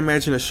 I can't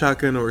imagine a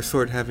shotgun or a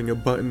sword having a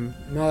button.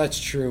 No, that's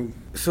true.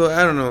 So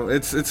I don't know.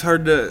 It's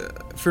hard to,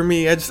 for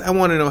me. I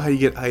want to know how you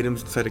get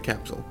items inside a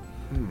capsule.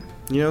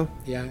 You know?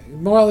 Yeah.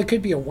 Well, it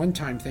could be a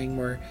one-time thing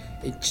where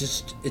it's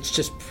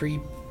just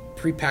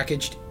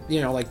pre-packaged.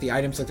 Like the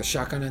items like the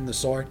shotgun and the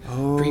sword,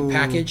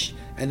 pre-packaged,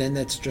 and then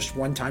that's just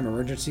one-time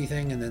emergency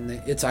thing, and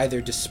then it's either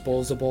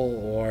disposable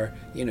or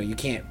you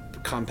can't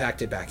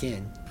compact it back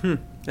in.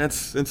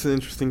 That's an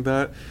interesting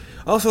thought.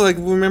 Also, like,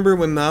 remember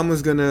when Nam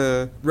was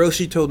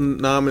Roshi told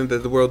Nam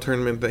at the World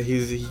Tournament that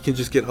he can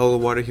just get all the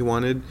water he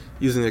wanted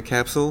using a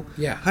capsule?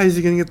 Yeah. How is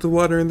he gonna get the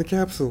water in the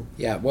capsule?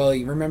 Yeah, well,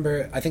 you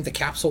remember, I think the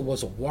capsule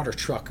was a water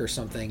truck or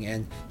something,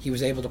 and he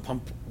was able to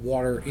pump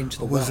water into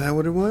the Was that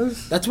what it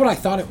was? That's what I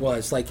thought it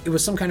was. Like, it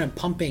was some kind of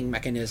pumping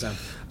mechanism.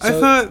 I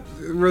thought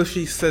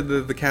Roshi said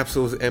that the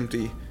capsule was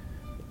empty.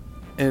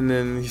 And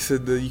then he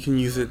said that you can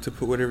use it to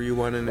put whatever you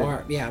want in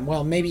it. Yeah,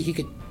 well, maybe he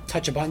could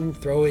touch a button,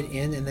 throw it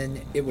in, and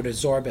then it would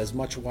absorb as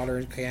much water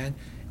as it can.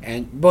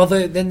 And, well,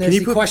 then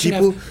there's the question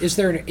of, is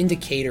there an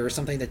indicator or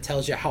something that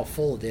tells you how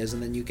full it is,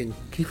 and then you can...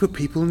 Can you put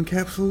people in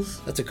capsules?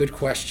 That's a good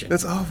question.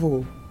 That's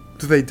awful.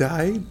 Do they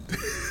die?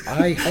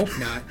 I hope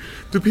not.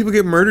 Do people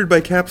get murdered by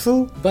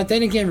capsule? But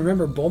then again,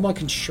 remember, Bulma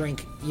can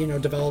shrink,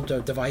 developed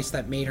a device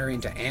that made her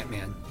into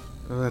Ant-Man.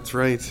 Oh, that's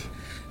right.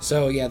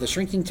 So, yeah, the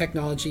shrinking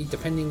technology,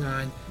 depending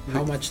on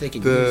how much they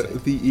can use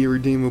it. The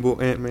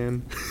irredeemable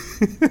Ant-Man.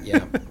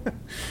 Yeah.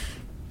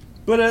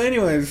 But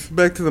anyways,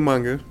 back to the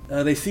manga.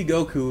 They see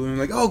Goku, and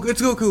like, oh,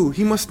 it's Goku!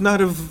 He must not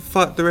have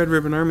fought the Red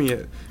Ribbon Army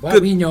yet. Well,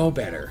 we know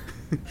better.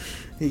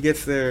 He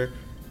gets there.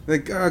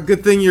 Like,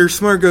 good thing you're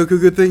smart,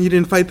 Goku. Good thing you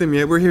didn't fight them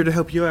yet. We're here to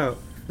help you out.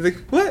 He's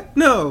like, what?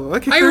 No.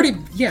 I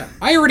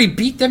already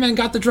beat them and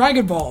got the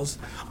Dragon Balls.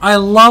 I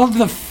love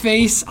the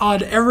face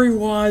on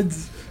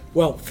everyone's...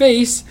 Well,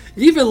 face,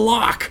 even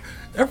Locke.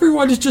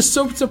 Everyone is just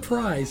so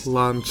surprised.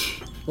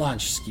 Launch,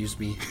 excuse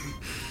me.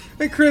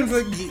 And Kren's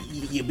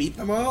like, you beat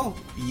them all?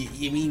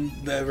 You mean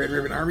the Red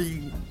Ribbon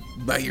Army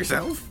by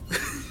yourself?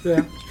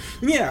 Yeah.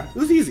 Yeah, it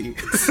was easy.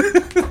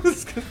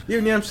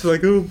 Even Yamcha's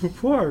like, oh,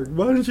 Poir,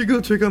 why don't you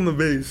go check on the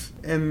base?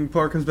 And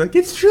Poir comes back,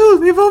 it's true,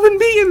 they've all been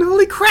beaten,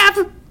 holy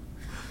crap!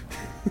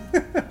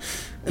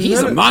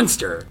 He's a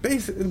monster.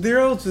 They're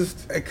all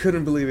just... I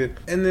couldn't believe it.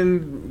 And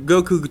then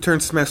Goku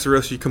turns to Master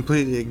Roshi,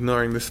 completely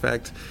ignoring this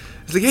fact.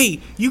 He's like, hey,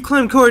 you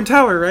climbed Korin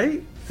Tower,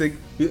 right? He's like,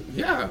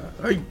 yeah,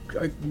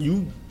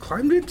 you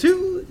climbed it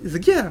too? He's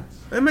like, yeah,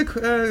 I'm at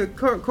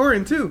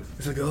Korin too.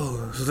 He's like,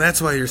 oh, so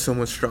that's why you're so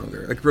much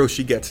stronger. Like,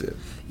 Roshi gets it.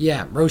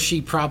 Yeah,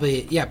 Roshi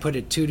probably, put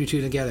it 2 to 2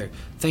 together.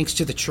 Thanks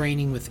to the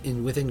training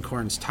within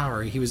Korin's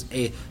Tower,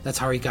 that's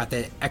how he got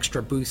that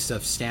extra boost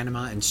of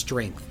stamina and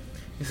strength.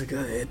 He's like,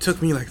 it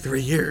took me like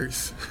 3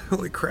 years.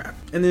 Holy crap.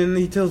 And then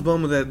he tells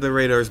Bulma that the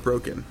radar's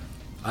broken.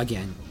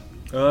 Again.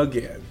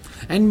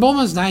 And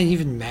Bulma's not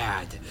even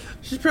mad.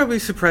 She's probably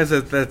surprised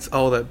that that's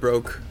all that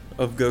broke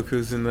of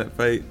Goku's in that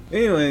fight.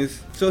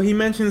 Anyways, so he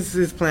mentions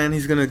his plan.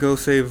 He's gonna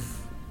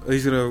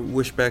he's gonna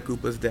wish back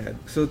Upa's dad.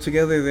 So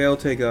together they all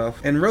take off.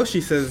 And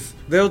Roshi says,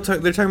 they're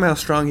talking about how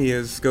strong he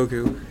is,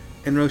 Goku.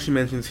 And Roshi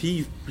mentions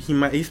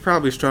he's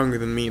probably stronger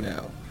than me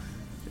now.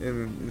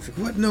 And it's like,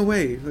 what? No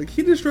way. Like,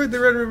 he destroyed the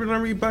Red Ribbon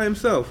Army by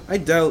himself. I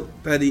doubt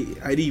that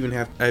I'd even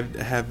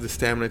have the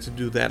stamina to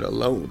do that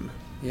alone.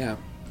 Yeah.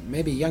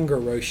 Maybe younger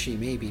Roshi,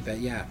 maybe, but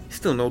yeah. He's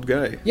still an old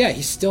guy. Yeah,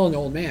 he's still an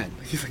old man.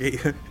 He's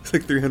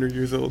like 300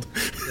 years old.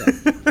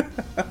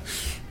 Yeah.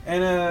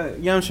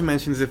 And Yamcha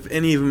mentions if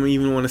any of them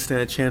even want to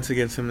stand a chance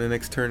against him in the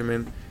next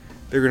tournament,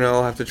 they're going to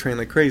all have to train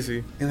like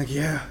crazy. And like,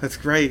 yeah, that's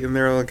great. And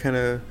they're all kind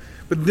of...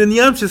 But then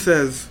Yamcha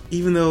says,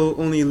 even though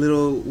only a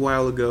little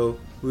while ago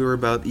we were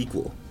about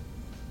equal.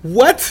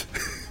 What?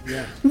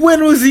 Yeah.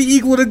 When was he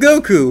equal to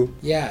Goku?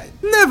 Yeah.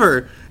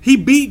 Never. He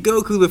beat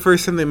Goku the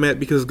first time they met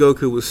because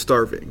Goku was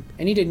starving.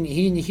 And he didn't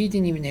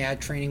even have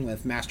training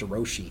with Master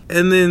Roshi.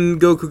 And then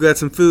Goku got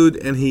some food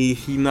and he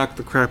knocked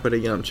the crap out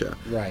of Yamcha.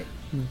 Right.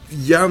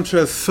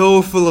 Yamcha's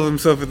so full of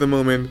himself at the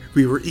moment.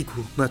 We were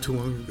equal not too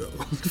long ago.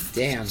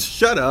 Damn.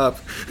 Shut up.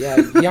 Yeah,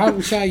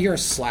 Yamcha, you're a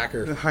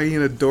slacker. The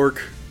hyena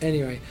dork.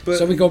 Anyway, But-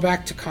 so we go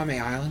back to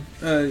Kame Island.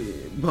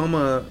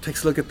 Bulma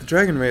takes a look at the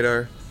dragon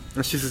radar.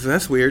 And she says,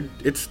 that's weird.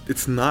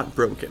 It's not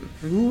broken.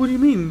 Like, well, what do you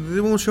mean?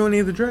 They won't show any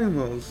of the Dragon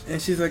Balls.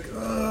 And she's like,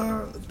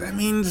 that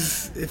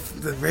means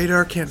if the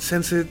radar can't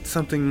sense it,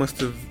 something must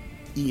have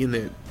eaten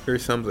it or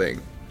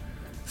something.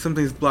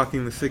 Something's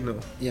blocking the signal.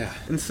 Yeah.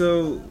 And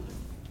so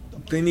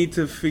they need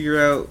to figure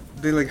out,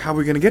 they're like, how are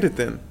we going to get it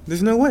then?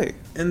 There's no way.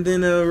 And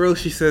then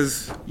Roshi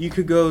says, you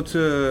could go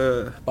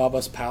to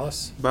Baba's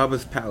palace.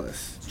 Baba's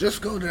palace.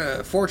 Just go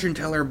to fortune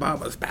teller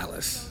Baba's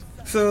palace.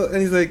 So, and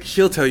he's like,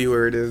 she'll tell you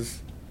where it is.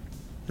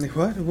 Like,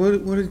 what?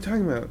 What are you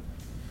talking about?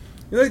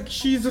 You're like,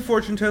 she's a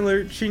fortune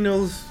teller. She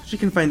knows she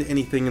can find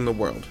anything in the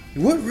world.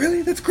 What?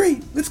 Really? That's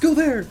great. Let's go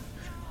there.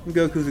 And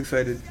Goku's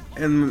excited.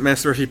 And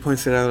Master Roshi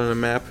points it out on a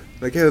map.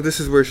 Like, oh, this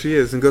is where she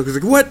is. And Goku's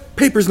like, what?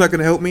 Paper's not going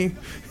to help me.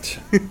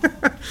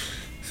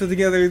 So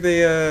together,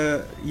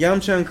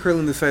 Yamcha and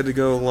Krillin decide to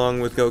go along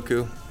with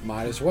Goku.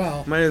 Might as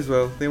well. Might as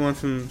well. They want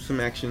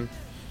some action.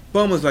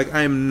 Bulma's like,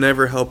 I am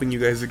never helping you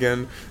guys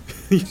again.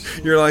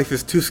 Your life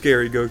is too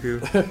scary,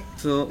 Goku.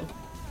 So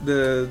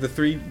the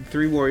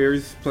three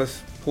warriors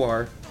plus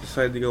Puar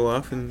decide to go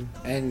off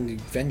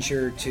and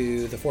venture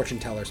to the fortune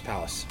teller's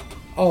palace.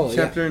 Oh,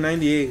 Chapter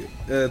 98,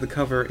 the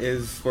cover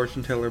is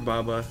Fortune Teller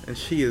Baba, and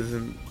she is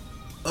an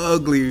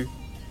ugly,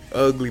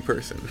 ugly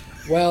person.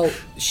 Well,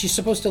 she's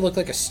supposed to look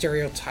like a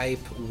stereotype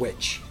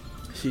witch.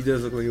 She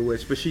does look like a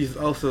witch, but she's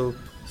also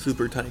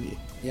super tiny.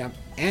 Yeah,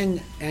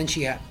 and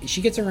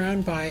she gets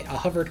around by a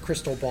hovered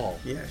crystal ball.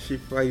 Yeah, she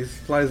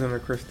flies on a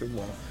crystal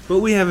ball. But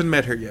we haven't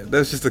met her yet.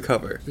 That's just the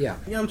cover. Yeah.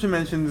 Yamcha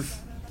mentions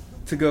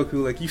to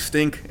Goku, like, you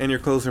stink and your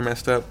clothes are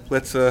messed up.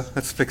 Let's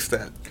fix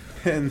that.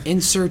 And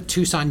Insert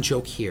Tucson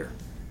joke here.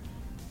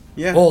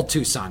 yeah. Old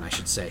Tucson, I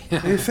should say.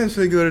 They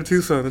essentially go to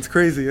Tucson. It's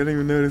crazy. I didn't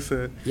even notice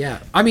that. Yeah,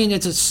 I mean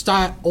it's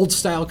a old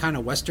style kind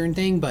of Western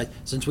thing, but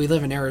since we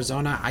live in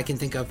Arizona, I can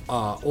think of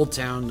Old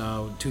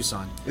Town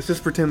Tucson. Let's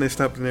just pretend they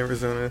stopped in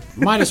Arizona.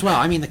 Might as well.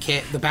 I mean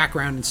the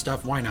background and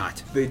stuff. Why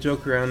not? They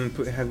joke around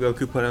and have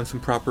Goku put on some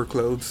proper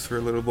clothes for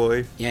a little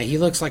boy. Yeah, he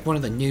looks like one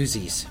of the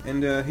newsies.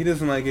 And he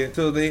doesn't like it.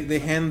 So they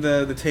hand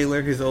the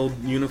tailor his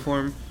old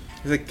uniform.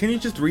 He's like, can you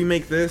just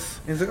remake this?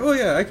 And he's like, oh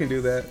yeah, I can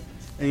do that.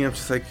 And Yamcha's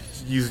just like,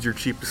 use your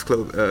cheapest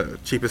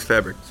cheapest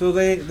fabric. So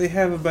they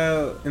have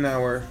about an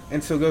hour.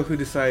 And so Goku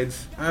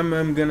decides,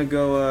 I'm gonna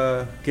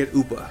go get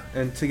Upa.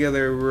 And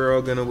together we're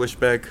all gonna wish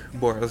back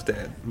Bora's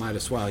dad. Might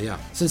as well, yeah.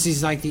 Since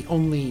he's like the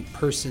only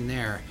person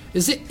there.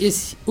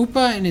 Is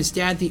Upa and his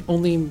dad the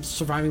only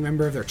surviving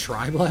member of their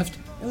tribe left?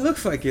 It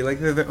looks like it, like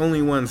they're the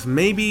only ones.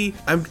 Maybe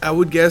I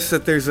would guess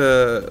that there's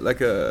a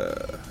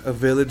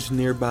village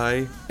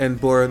nearby,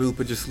 and Bora and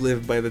Upa just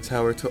live by the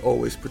tower to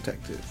always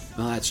protect it.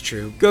 Well, that's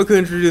true. Goku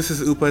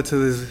introduces Upa to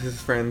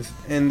his friends,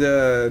 and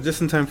just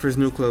in time for his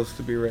new clothes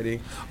to be ready.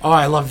 Oh,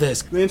 I love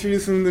this. They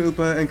introduce him to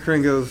Upa, and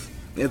Krillin goes,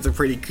 "It's a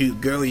pretty cute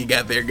girl you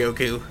got there,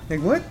 Goku."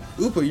 Like, what?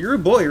 Upa, you're a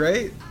boy,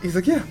 right? He's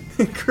like, yeah.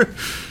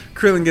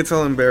 Krillin gets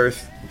all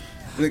embarrassed.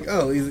 Like,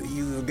 oh, he's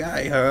a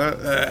guy,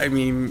 huh? I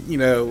mean, you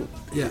know.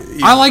 Yeah.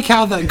 I like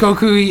how the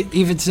Goku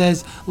even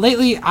says,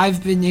 lately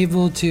I've been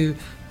able to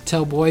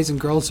tell boys and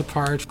girls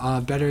apart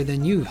better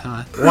than you,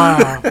 huh?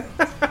 Wow.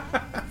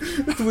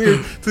 It's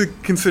weird to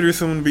consider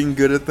someone being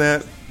good at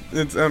that.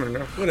 I don't know.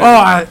 Whatever.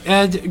 Oh,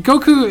 and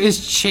Goku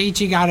is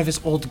changing out of his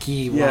old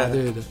gi. Yeah. Wow,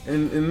 dude.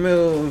 In the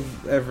middle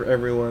of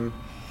everyone.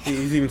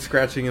 He's even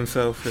scratching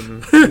himself.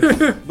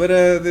 But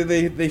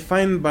they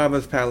find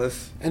Baba's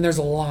palace. And there's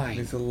a line.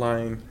 There's a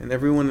line. And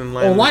everyone in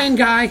line... Oh, lion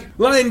guy!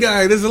 Lion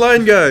guy! There's a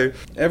lion guy!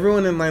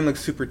 Everyone in line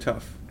looks super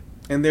tough.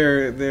 And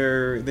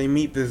they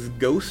meet this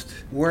ghost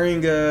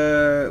wearing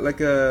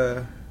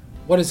a...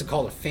 What is it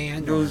called? A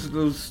fan?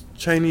 Those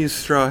Chinese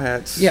straw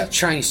hats. Yeah,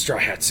 Chinese straw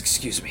hats,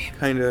 excuse me.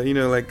 Kinda, you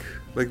know, like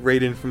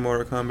Raiden from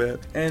Mortal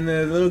Kombat. And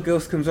the little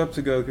ghost comes up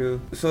to Goku.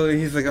 So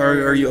he's like,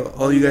 are you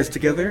all you guys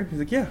together? He's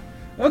like, yeah.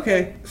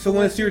 Okay, so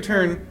when it's your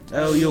turn,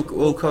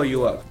 we'll call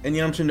you up. And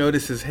Yamcha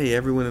notices, hey,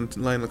 everyone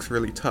in line looks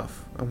really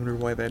tough. I wonder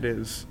why that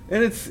is.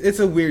 And it's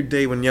a weird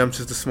day when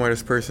Yamcha's the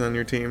smartest person on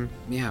your team.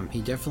 Yeah,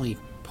 he definitely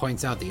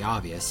points out the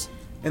obvious.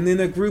 And then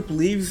a group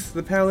leaves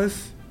the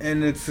palace,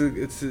 and it's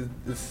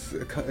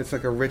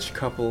like a rich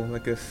couple,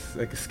 like a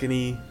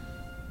skinny,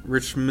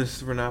 rich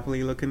Miss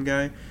Renopoli looking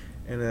guy,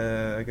 and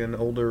like an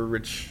older,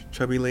 rich,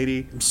 chubby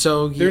lady.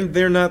 So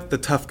they're not the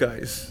tough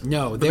guys.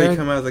 No, they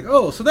come out like,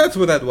 oh, so that's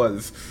what that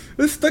was.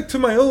 This stuck to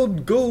my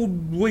old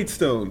gold weight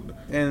stone.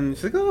 And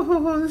she's like,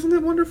 oh, isn't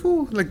it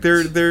wonderful? Like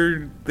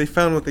they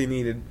found what they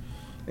needed.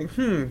 Like,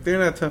 they're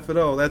not tough at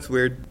all. That's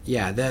weird.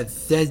 Yeah,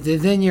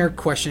 then you're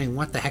questioning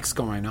what the heck's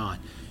going on.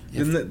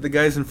 Then the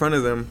guys in front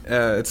of them,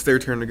 it's their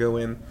turn to go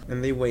in,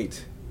 and they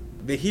wait.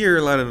 They hear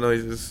a lot of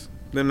noises,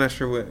 They're not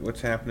sure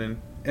what's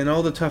happening. And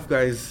all the tough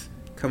guys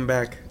come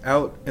back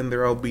out, and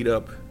they're all beat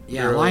up.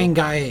 Yeah, They're Lion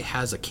Guy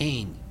has a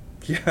cane.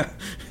 Yeah.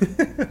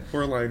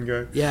 Poor Lion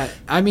Guy. Yeah,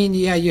 I mean,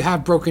 yeah, you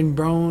have broken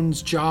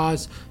bones,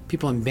 jaws,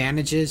 people in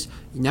bandages.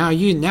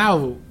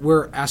 Now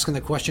we're asking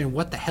the question,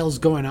 what the hell's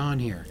going on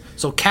here?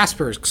 So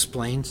Casper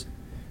explains.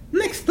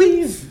 Next,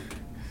 please.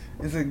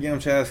 It's like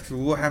Yamcha asks,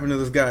 what happened to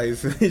those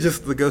guys?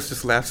 The ghost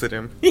just laughs at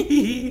him.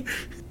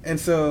 And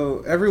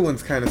so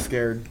everyone's kind of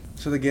scared.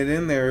 So they get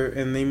in there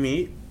and they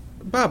meet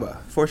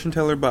Baba, fortune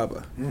teller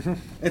Baba. Mm-hmm.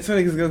 It's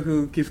funny because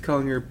Goku keeps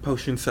calling her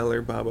potion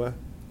seller Baba.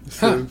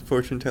 So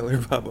fortune teller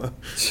Baba.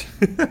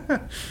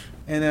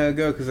 And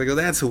Goku's like, oh,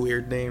 that's a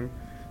weird name.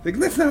 Like,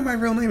 that's not my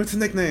real name, it's a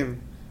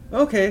nickname.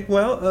 Okay,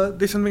 well,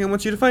 there's something I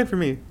want you to find for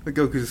me. Like,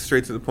 Goku's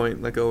straight to the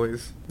point, like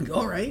always.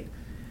 Alright,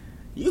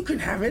 you can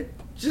have it.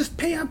 Just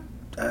pay up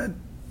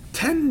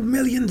 10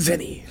 million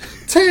zenny.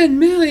 10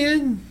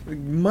 million? Like,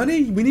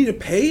 money? We need to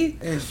pay?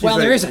 And she's Well,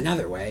 like, there is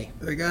another way.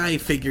 Like, I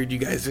figured you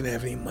guys didn't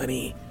have any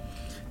money.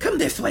 Come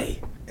this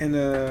way. And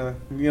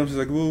Yamcha's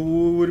like, well,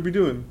 what are we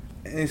doing?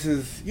 And he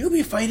says, you'll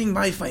be fighting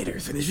my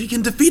fighters, and if you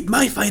can defeat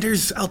my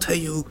fighters, I'll tell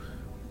you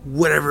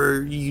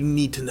whatever you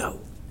need to know.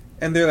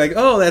 And they're like,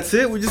 oh, that's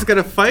it? We just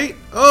gotta fight?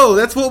 Oh,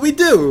 that's what we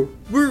do.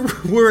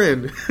 We're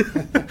in.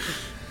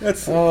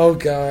 That's. Oh,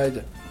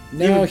 God.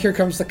 Now here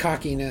comes the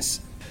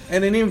cockiness.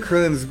 And then even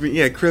Krillin's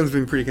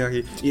being pretty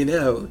cocky. You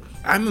know,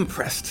 I'm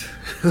impressed.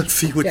 Let's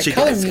see what you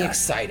color guys me got.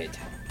 excited.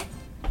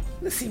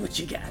 Let's see what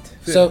you got.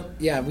 So,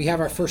 yeah, we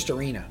have our first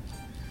arena.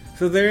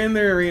 So they're in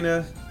their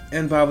arena,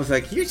 and Bob was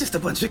like, you're just a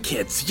bunch of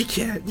kids.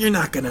 You're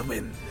not gonna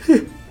win.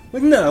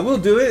 Like, no, we'll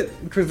do it.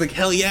 And Chris like,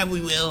 hell yeah,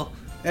 we will.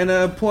 And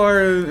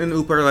Puar and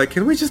Oop are like,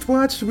 can we just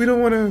watch? We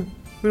don't wanna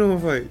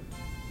fight.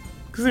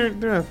 Because they're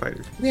not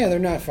fighters. Yeah, they're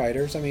not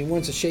fighters. I mean,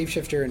 one's a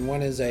shapeshifter and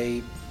one is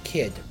a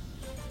kid.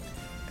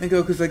 And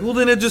Goku's like, well,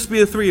 then it'd just be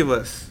the three of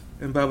us.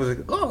 And Bob was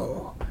like,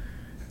 oh,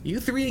 you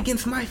three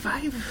against my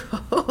five?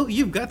 Oh,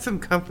 you've got some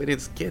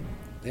confidence, kid.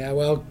 Yeah,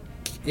 well,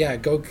 yeah,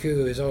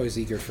 Goku is always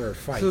eager for a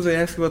fight. So they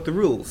ask about the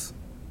rules.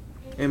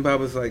 And Bob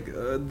was like,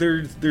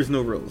 there's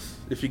no rules.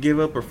 If you give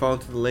up or fall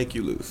into the lake,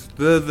 you lose.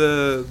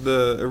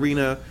 The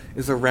arena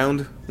is a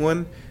round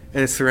one,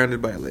 and it's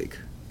surrounded by a lake.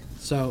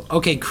 So,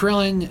 okay,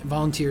 Krillin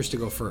volunteers to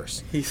go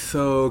first. He's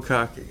so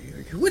cocky.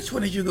 Like, which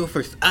one did you go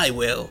first? I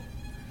will.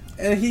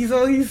 And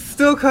he's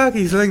still cocky.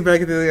 He's looking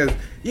back at the other guys.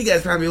 You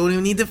guys probably won't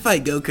even need to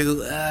fight,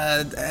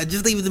 Goku.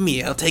 Just leave it to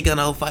me. I'll take on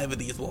all five of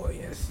these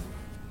warriors.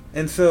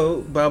 And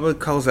so Baba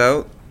calls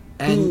out,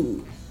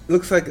 who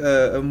looks like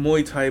a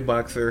Muay Thai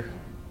boxer.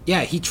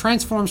 Yeah, he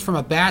transforms from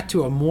a bat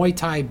to a Muay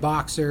Thai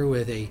boxer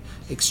with a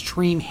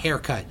extreme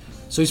haircut.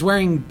 So he's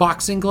wearing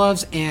boxing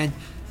gloves and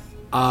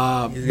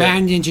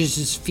bandages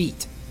his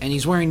feet. And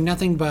he's wearing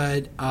nothing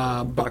but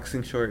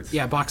boxing shorts.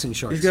 Yeah, boxing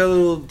shorts. He's got a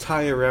little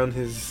tie around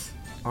his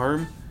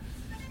arm.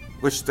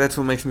 Which, that's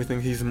what makes me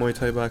think he's a Muay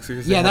Thai boxer.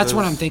 Yeah, that's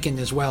what I'm thinking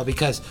as well,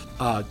 because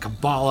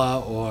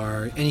Kabbalah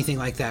or anything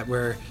like that.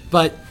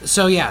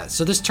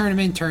 So this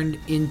tournament turned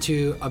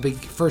into a big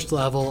first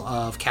level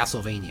of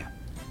Castlevania.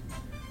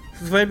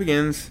 So the fight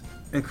begins,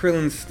 and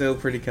Krillin's still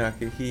pretty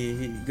cocky.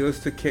 He goes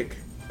to kick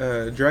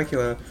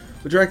Dracula,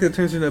 but Dracula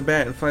turns into a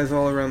bat and flies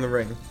all around the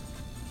ring.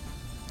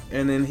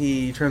 And then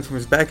he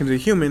transforms back into a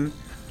human,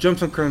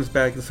 jumps on Krillin's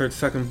back, and starts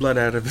sucking blood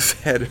out of his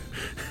head.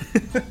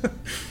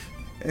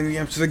 And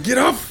Yamcha's like, get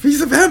off! He's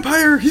a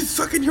vampire! He's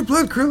sucking your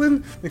blood,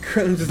 Krillin! And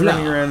Krillin's just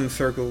running around in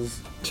circles.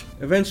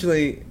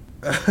 Eventually,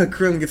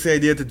 Krillin gets the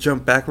idea to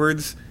jump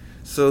backwards,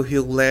 so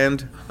he'll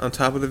land on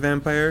top of the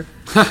vampire.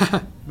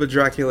 But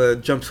Dracula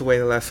jumps away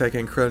the last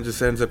second, and Krillin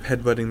just ends up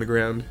headbutting the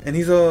ground. And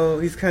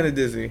he's kind of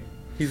dizzy.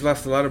 He's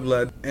lost a lot of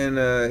blood.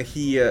 And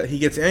he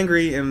gets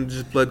angry, and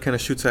just blood kind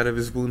of shoots out of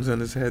his wounds on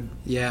his head.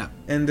 Yeah.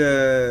 And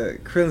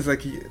Krillin's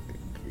like...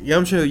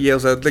 Yamcha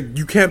yells out, like,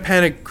 you can't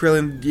panic,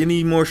 Krillin. You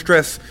need more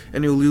stress,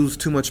 and you'll lose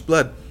too much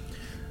blood.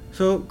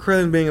 So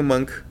Krillin, being a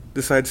monk,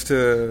 decides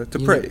to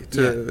pray.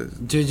 To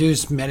do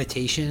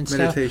meditation and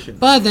stuff.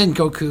 But then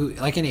Goku,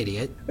 like an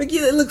idiot. Like,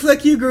 yeah, it looks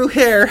like you grew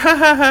hair. Ha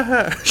ha ha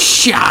ha.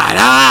 Shut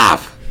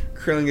up!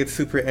 Krillin gets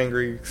super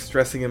angry,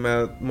 stressing him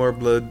out. More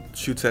blood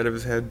shoots out of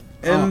his head.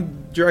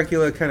 And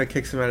Dracula kind of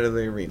kicks him out of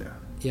the arena.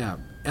 Yeah.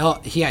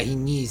 He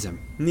knees him.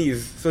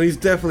 Knees. So he's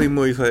definitely a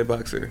Muay Thai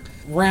boxer.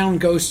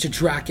 Round goes to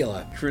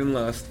Dracula. Krillin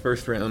lost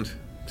first round.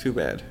 Too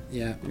bad.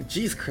 Yeah.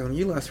 Jeez, Krillin,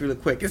 you lost really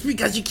quick. It's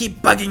because you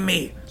keep bugging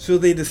me. So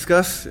they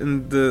discuss,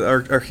 and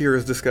our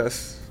heroes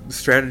discuss the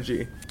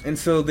strategy. And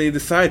so they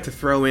decide to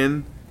throw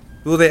in...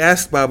 Well, they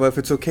ask Baba if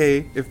it's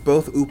okay if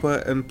both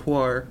Upa and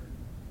Puar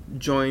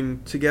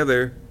join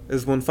together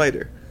as one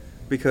fighter.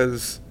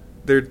 Because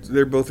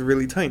they're both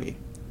really tiny.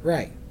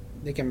 Right.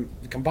 They can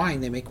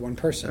combine, they make one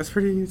person. It's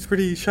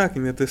pretty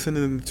shocking that they're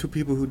sending two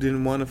people who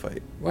didn't want to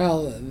fight.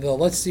 Well,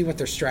 let's see what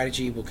their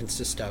strategy will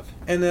consist of.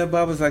 And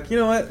Baba's like, you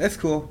know what, that's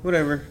cool,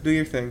 whatever, do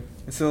your thing.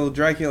 And so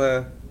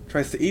Dracula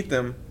tries to eat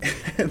them,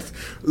 and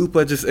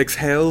Upa just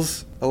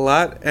exhales a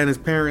lot, and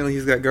apparently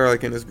he's got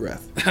garlic in his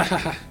breath.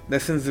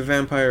 That sends the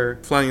vampire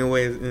flying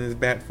away in his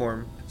bat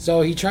form.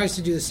 So he tries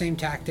to do the same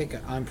tactic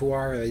on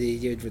Puar that he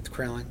did with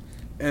Krillin.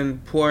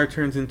 And Puar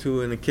turns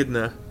into an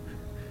echidna.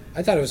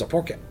 I thought it was a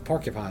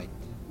porcupine.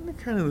 They're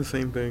kind of the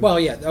same thing. Well,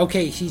 yeah,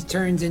 okay, he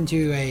turns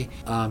into a,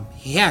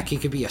 heck, he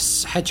could be a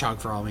hedgehog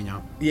for all we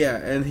know. Yeah,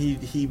 and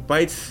he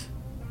bites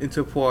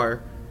into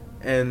Puar,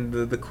 and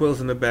the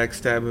quills in the back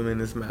stab him in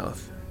his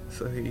mouth.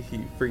 So he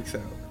freaks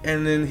out.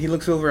 And then he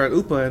looks over at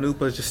Upa, and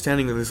Upa's just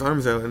standing with his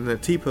arms out in the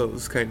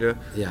T-pose, kind of.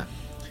 Yeah.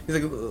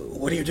 He's like,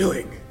 what are you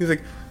doing? He's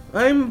like,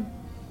 I'm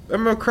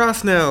a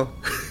cross now.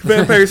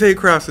 Vampires hate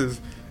crosses.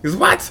 He goes,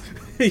 what?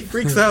 He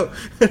freaks out,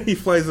 and he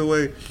flies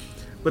away.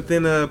 But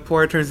then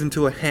Puar turns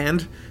into a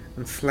hand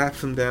and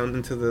slaps him down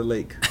into the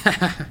lake.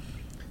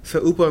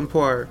 So Upa and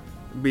Puar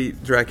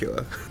beat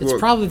Dracula. It's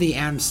probably the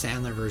Adam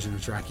Sandler version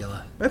of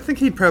Dracula. I think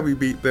he'd probably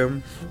beat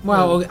them.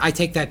 Well, I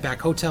take that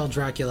back. Hotel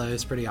Dracula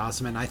is pretty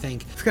awesome, and I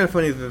think it's kind of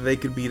funny that they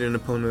could beat an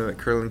opponent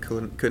that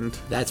Krillin couldn't.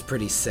 That's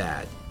pretty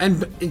sad. And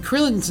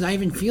Krillin's not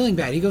even feeling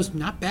bad. He goes,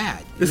 not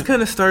bad. This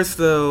kind of starts,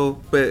 though,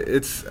 but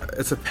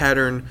it's a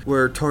pattern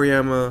where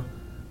Toriyama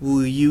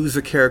will use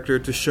a character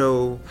to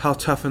show how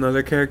tough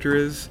another character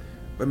is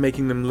by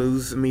making them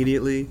lose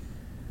immediately,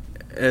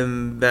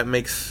 and that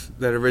makes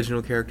that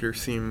original character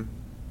seem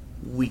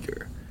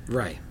weaker.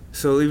 Right.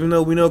 So even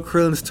though we know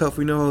Krillin's tough,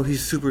 we know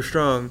he's super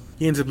strong,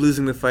 he ends up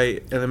losing the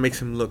fight, and it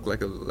makes him look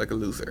like a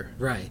loser.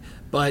 Right.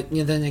 But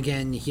then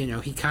again,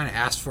 he kind of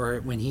asked for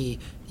it when he,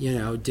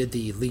 did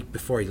the leap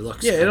before he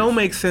looks. Yeah, it all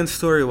makes sense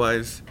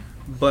story-wise,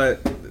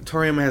 but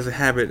Toriyama has a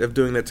habit of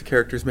doing that to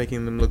characters,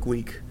 making them look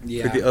weak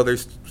for the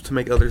others to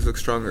make others look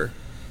stronger.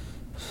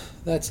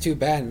 That's too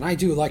bad, and I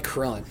do like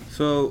Krillin.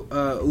 So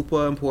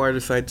Upa and Puar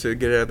decide to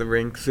get out of the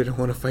ring because they don't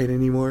want to fight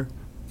anymore.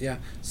 Yeah.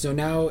 So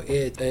now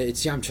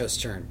it's Yamcha's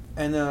turn,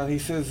 and he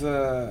says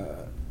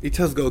he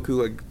tells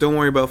Goku, like, don't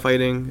worry about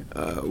fighting.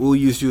 We'll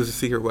use you as a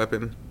secret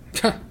weapon.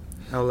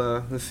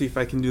 Let's see if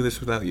I can do this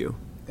without you.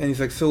 And he's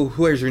like, so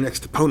where's your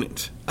next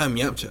opponent? I'm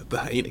Yamcha, the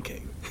Hyena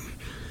King.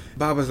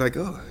 Baba's like,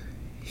 oh,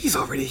 he's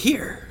already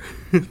here.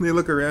 They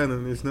look around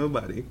and there's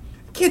nobody.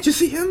 Can't you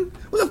see him?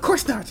 Well, of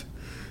course not.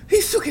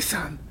 He's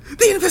Suki-san,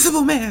 the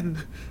Invisible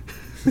Man.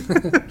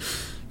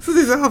 So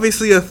there's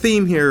obviously a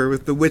theme here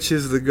with the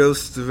witches, the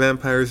ghosts, the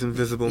vampires,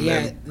 invisible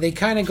men. Yeah, they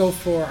kind of go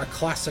for a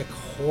classic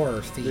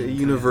horror theme. The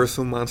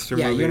Universal monster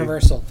movie. Yeah,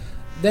 Universal.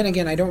 Then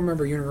again, I don't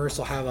remember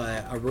Universal have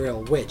a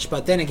real witch,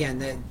 but then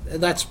again,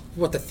 that's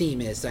what the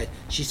theme is, that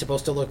she's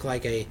supposed to look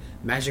like a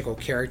magical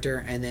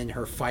character, and then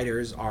her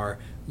fighters are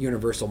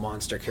Universal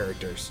monster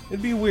characters.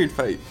 It'd be a weird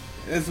fight,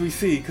 as we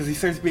see, because he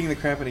starts beating the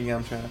crap out of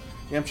Yamcha.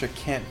 Yamcha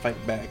can't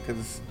fight back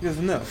because he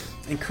doesn't know.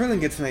 And Krillin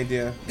gets an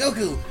idea.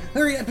 Goku,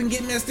 hurry up and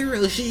get Master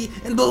Roshi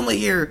and Bulma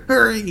here.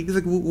 Hurry. He's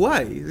like,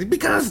 why? He's like,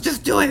 because,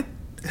 just do it.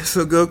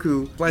 So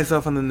Goku flies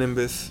off on the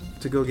Nimbus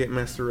to go get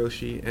Master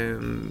Roshi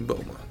and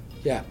Bulma.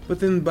 Yeah. But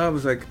then Bob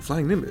was like,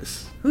 flying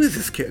Nimbus? Who is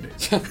this kid?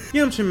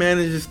 Yamcha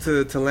manages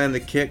to land a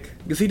kick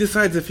because he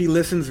decides if he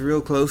listens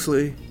real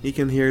closely, he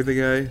can hear the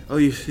guy. Oh,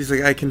 he's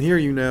like, I can hear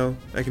you now.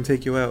 I can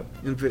take you out.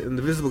 And the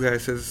invisible guy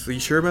says, are you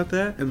sure about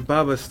that? And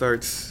Baba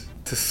starts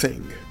to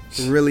sing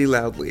really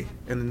loudly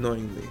and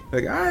annoyingly,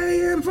 like, I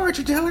am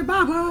Fortune Teller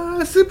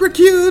Baba, super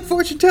cute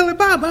Fortune Teller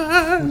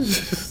Baba.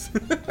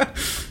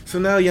 So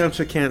now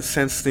Yamcha can't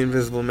sense the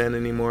Invisible Man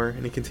anymore,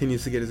 and he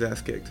continues to get his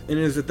ass kicked. And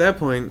it is at that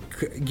point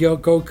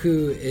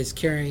Goku is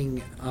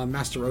carrying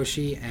Master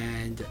Roshi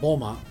and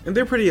Bulma, and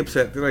they're pretty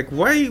upset. They're like,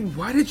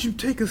 why did you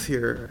take us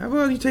here? How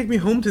about you take me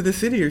home to the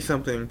city or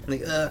something?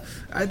 Like,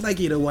 I'd like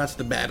you to watch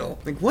the battle.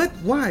 Like, what?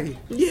 Why?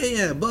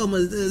 Yeah,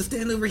 Bulma,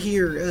 stand over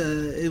here.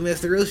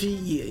 Master Roshi,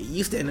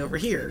 you stand over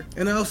here.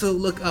 And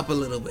also look up a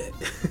little bit.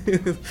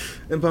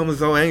 And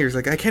Bulma's all angry. He's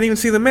like, I can't even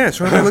see the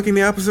match. Why am I looking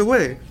the opposite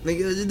way? Like,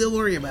 don't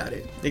worry about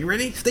it. Like,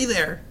 ready? Stay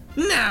there.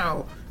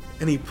 Now!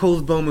 And he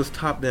pulls Bulma's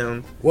top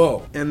down.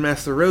 Whoa. And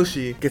Master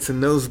Roshi gets a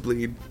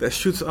nosebleed that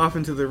shoots off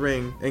into the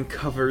ring and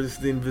covers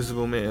the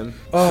Invisible Man.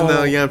 Oh. So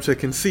now Yamcha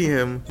can see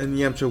him, and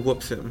Yamcha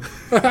whoops him.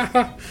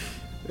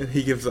 And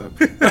he gives up.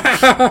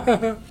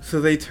 So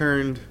they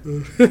turned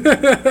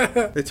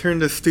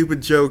a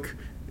stupid joke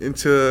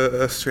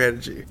into a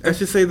strategy. I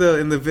should say, though,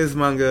 in the Viz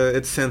manga,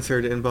 it's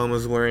censored and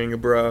Bulma's wearing a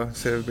bra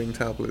instead of being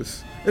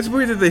topless. It's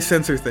weird that they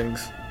censor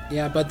things.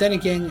 Yeah, but then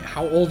again,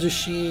 how old is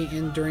she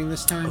during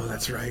this time? Oh,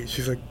 that's right.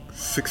 She's like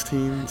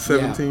 16,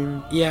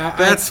 17. Yeah.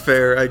 That's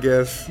fair, I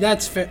guess.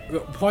 That's fair.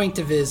 Point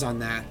of is on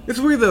that. It's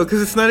weird, though,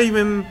 because it's not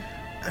even...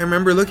 I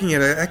remember looking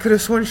at it. I could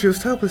have sworn she was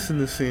topless in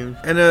this scene.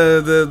 And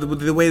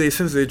the way they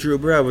censored, they drew a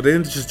bra, but they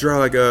didn't just draw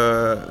like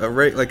a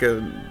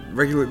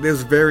regular... It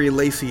was very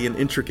lacy and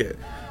intricate.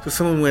 So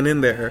someone went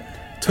in there,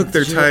 took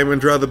their time,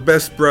 and drew the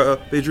best bra.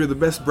 They drew the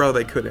best bra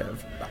they could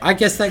have. I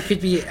guess that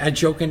could be a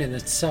joke in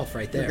itself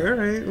right there. All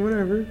right,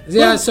 whatever.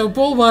 Yeah, so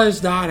Bulma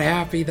is not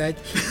happy that...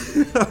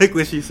 I like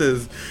what she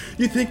says.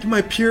 You think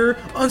my pure,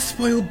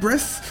 unspoiled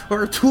breasts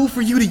are a tool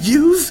for you to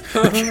use?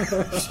 I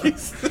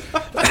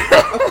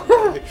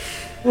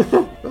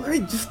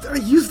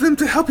use them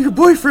to help your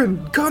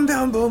boyfriend. Calm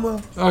down,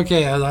 Bulma.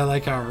 Okay, I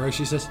like how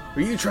Roshi says...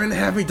 Were you trying to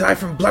have me die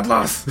from blood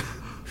loss?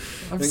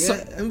 I'm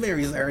so- I'm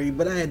very sorry,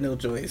 but I had no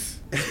choice.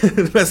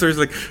 The Master's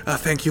like, I'll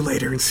thank you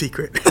later in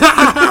secret.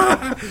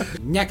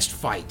 Next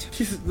fight.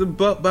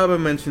 Baba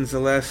mentions the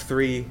last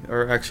three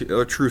are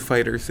true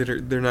fighters.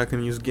 They're not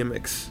going to use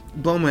gimmicks.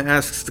 Bulma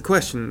asks the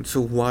question,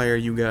 so why are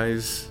you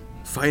guys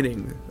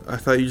fighting? I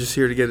thought you were just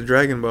here to get a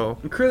Dragon Ball.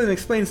 And Krillin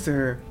explains to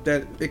her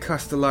that it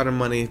costs a lot of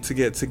money to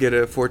get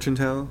a fortune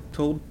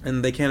told,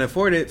 and they can't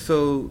afford it,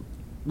 so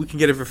we can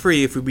get it for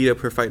free if we beat up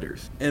her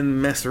fighters.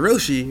 And Master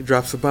Roshi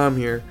drops a bomb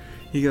here.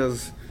 He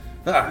goes,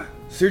 so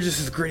you're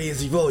just as gritty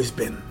as you've always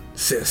been,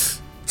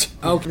 sis.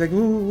 Okay. Like,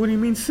 well, what do you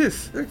mean,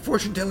 sis? Like,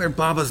 fortune teller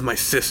Baba's my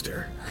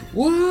sister.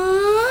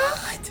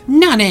 What?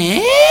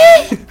 Nani?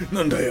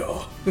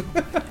 Nandayo.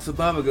 So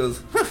Baba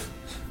goes,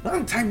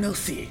 long time no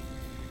see.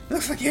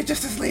 Looks like you're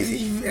just as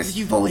lazy as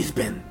you've always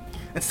been.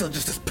 And still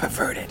just as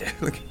perverted.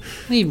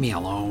 Leave me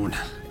alone.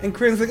 And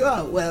Krillin's like,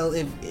 oh, well,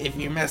 if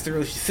you're Master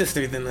Roshi's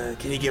sister, then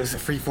can you give us a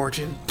free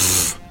fortune?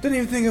 Didn't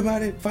even think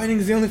about it. Fighting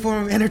is the only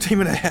form of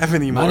entertainment I have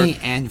anymore. Money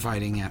and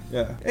fighting, yeah.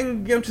 Yeah.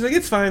 And Yamcha's like,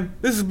 it's fine.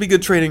 This will be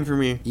good training for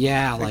me.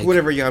 Yeah, like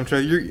whatever,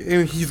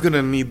 Yamcha. He's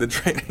gonna need the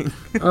training.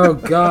 Oh,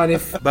 God,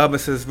 if... Baba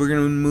says, we're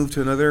gonna move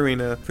to another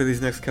arena for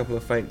these next couple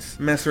of fights.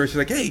 Master Roshi's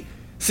like, hey,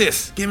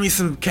 sis, give me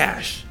some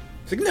cash.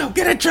 She's like, no,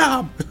 get a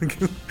job.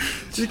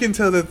 She can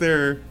tell that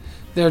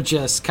They're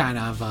just kind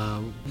of...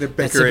 they're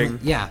bickering.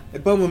 Yeah.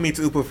 Bulma meets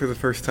Upa for the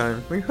first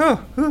time. Like,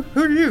 who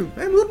are you?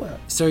 I'm Upa.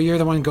 So you're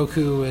the one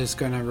Goku is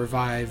going to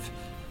revive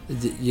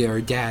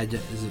your dad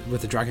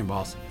with the Dragon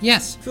Balls.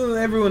 Yes. So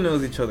everyone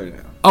knows each other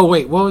now. Oh,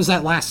 wait, what was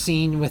that last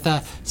scene with,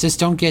 says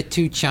don't get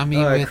too chummy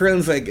with...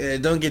 Krillin's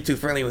like, don't get too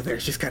friendly with her.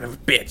 She's kind of a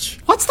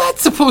bitch. What's that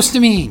supposed to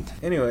mean?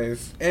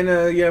 Anyways, and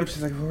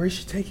Yamcha's like, where is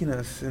she taking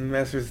us? And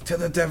Master's, to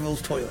the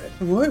devil's toilet.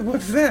 What?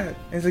 What's that?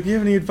 And he's like, you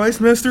have any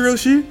advice, Master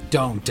Roshi?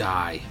 Don't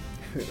die.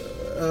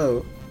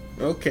 Oh,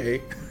 okay.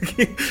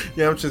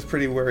 Yamcha's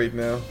pretty worried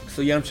now.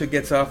 So Yamcha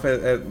gets off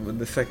at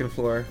the second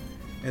floor,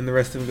 and the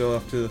rest of them go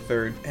off to the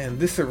third. And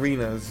this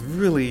arena is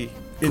really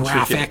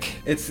intricate. Graphic.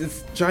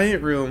 It's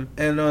giant room,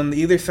 and on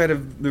either side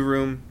of the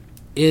room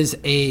is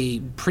a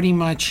pretty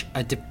much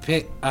a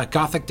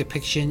gothic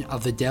depiction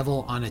of the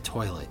devil on a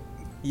toilet.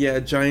 Yeah,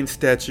 a giant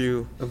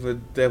statue of a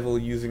devil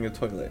using a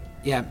toilet.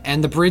 Yeah,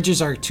 and the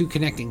bridges are two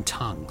connecting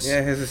tongues. Yeah,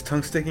 it has his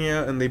tongue sticking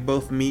out, and they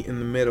both meet in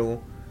the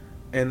middle.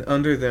 And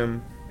under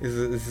them is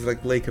this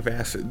like lake of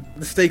acid.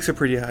 The stakes are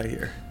pretty high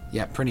here.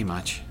 Yeah, pretty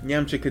much.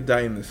 Yamcha could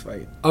die in this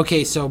fight.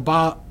 Okay, so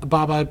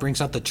Baba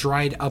brings out the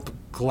dried up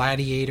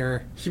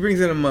gladiator. She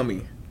brings out a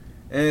mummy.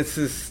 And it's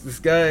this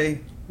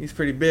guy, he's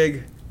pretty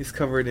big. He's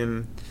covered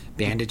in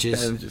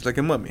bandages like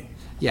a mummy.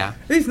 Yeah.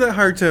 He's not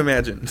hard to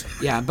imagine.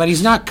 Yeah, but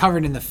he's not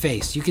covered in the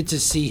face. You get to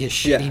see his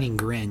shit-eating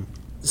grin.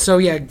 So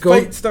yeah,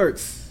 fight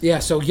starts. Yeah,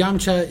 so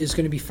Yamcha is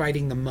going to be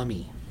fighting the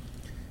mummy.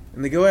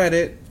 And they go at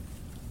it.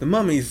 The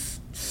mummy's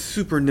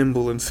super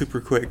nimble and super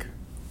quick.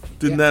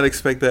 Did not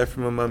expect that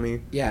from a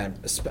mummy. Yeah,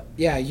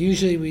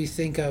 usually we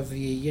think of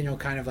the,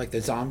 kind of like the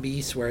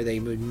zombies where they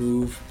would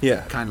move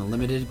kind of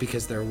limited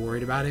because they're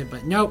worried about it.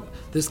 But nope,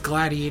 this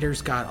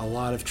gladiator's got a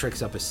lot of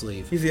tricks up his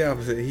sleeve. He's the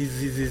opposite.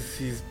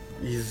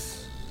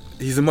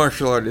 He's a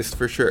martial artist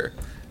for sure.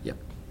 Yep.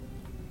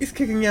 He's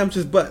kicking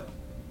Yamcha's butt.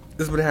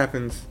 This is what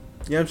happens.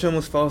 Yamcha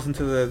almost falls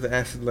into the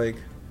acid lake.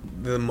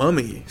 The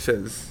mummy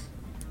says,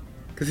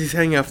 because he's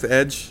hanging off the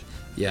edge.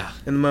 Yeah.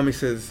 And the mummy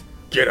says,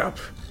 get up.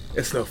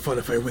 It's no fun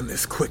if I win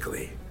this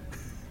quickly.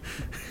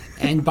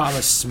 And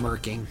Baba's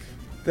smirking.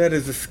 That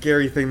is a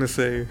scary thing to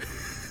say.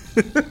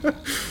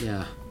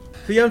 Yeah.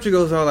 So Yamcha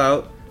goes all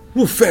out.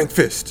 Woo, Fang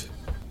Fist.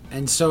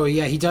 And so,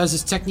 yeah, he does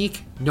his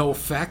technique. No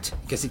effect,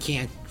 because he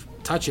can't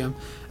touch him.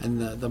 And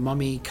the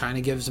mummy kind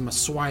of gives him a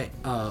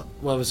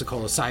what was it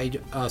called?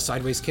 A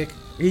sideways kick?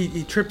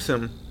 He trips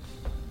him.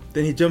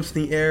 Then he jumps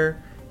in the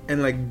air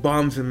and,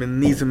 bombs him and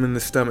knees him in the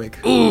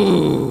stomach.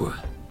 Ooh!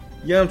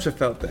 Yamcha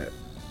felt that.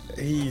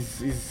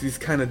 He's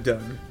kind of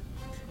done.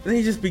 Then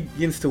he just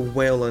begins to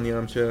wail on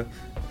Yamcha.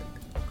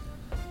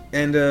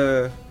 And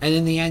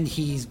in the end,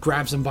 he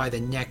grabs him by the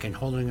neck and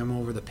holding him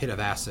over the pit of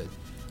acid.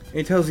 And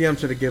he tells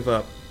Yamcha to give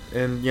up.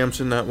 And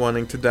Yamcha, not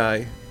wanting to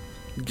die,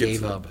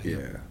 gave up.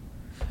 Yeah.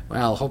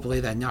 Well,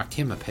 hopefully that knocked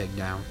him a peg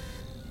down.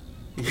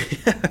 Yeah,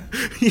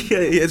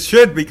 it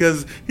should,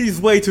 because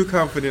he's way too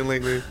confident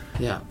lately.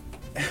 Yeah.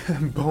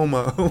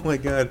 Bulma, oh my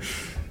god.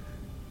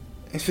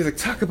 And she's like,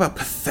 talk about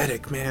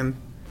pathetic, man.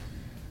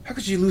 How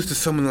could you lose to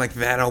someone like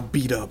that all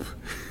beat up?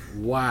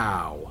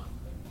 Wow.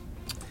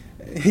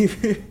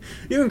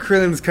 Even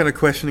Krillin's kind of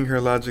questioning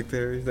her logic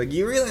there. He's like,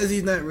 you realize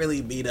he's not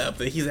really beat up,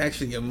 that he's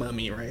actually a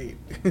mummy, right?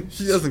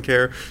 She doesn't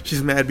care.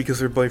 She's mad because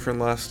her boyfriend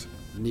lost.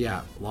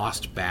 Yeah,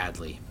 lost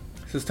badly.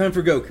 So it's time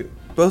for Goku.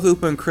 Both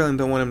Upa and Krillin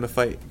don't want him to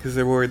fight because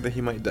they're worried that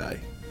he might die.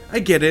 I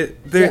get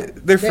it.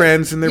 They're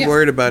friends and they're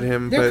worried about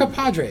him. They're but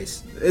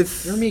compadres.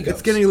 They're amigos.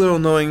 It's getting a little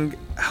annoying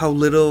how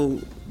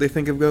little they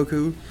think of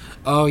Goku.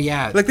 Oh,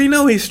 yeah. Like, they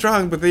know he's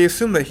strong, but they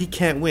assume that he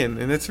can't win,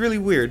 and it's really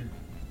weird.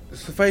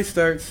 So the fight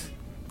starts,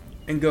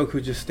 and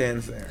Goku just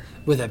stands there.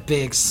 With a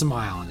big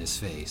smile on his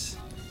face.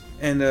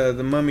 And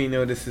the mummy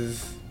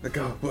notices, like,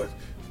 oh, what?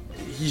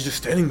 he's just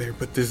standing there,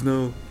 but there's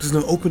no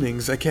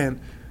openings. I can't.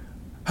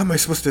 How am I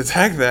supposed to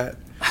attack that?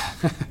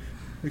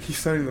 Like he's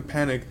starting to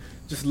panic,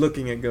 just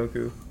looking at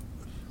Goku,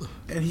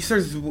 and he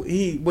starts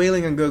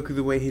wailing on Goku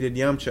the way he did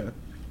Yamcha.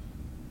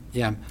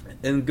 Yeah.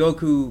 And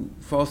Goku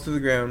falls to the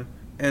ground,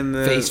 and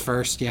face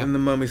first. Yeah. And the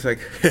mummy's like,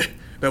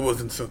 that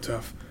wasn't so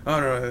tough. Oh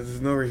no,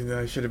 there's no reason that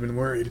I should have been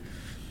worried.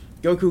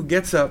 Goku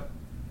gets up,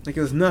 like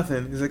it was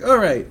nothing. He's like, all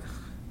right,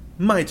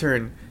 my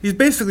turn. He's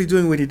basically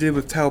doing what he did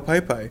with Tao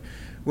Pai Pai,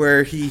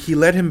 where he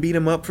let him beat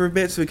him up for a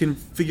bit so he can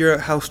figure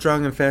out how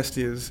strong and fast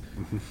he is,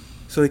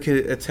 so he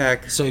could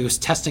attack. So he was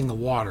testing the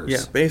waters.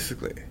 Yeah,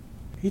 basically.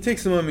 He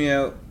takes the mummy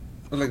out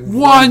with like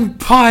one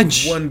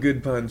punch. One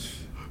good punch.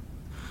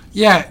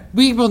 Yeah,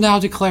 we will now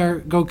declare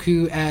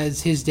Goku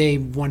as his day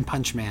One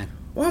Punch Man.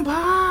 One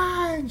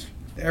punch!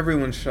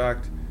 Everyone's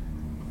shocked.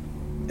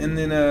 And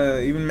then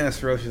even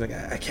Master Roshi's like,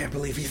 I can't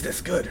believe he's this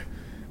good.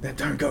 That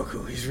darn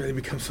Goku, he's really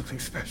become something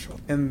special.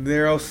 And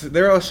they're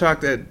all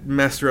shocked at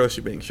Master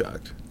Roshi being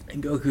shocked.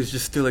 And Goku's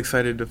just still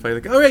excited to fight.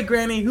 Like, all right,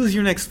 Granny, who's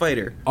your next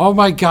fighter? Oh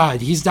my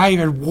God, he's not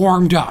even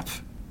warmed up.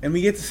 And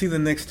we get to see the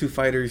next two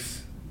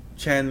fighters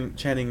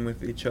chatting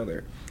with each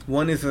other.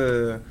 One is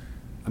a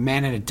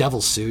man in a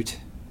devil suit.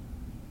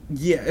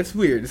 Yeah, it's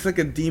weird. It's like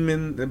a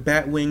demon,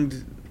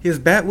 bat-winged. He has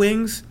bat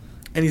wings,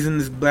 and he's in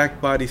this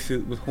black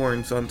bodysuit with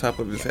horns on top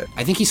of his head.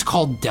 I think he's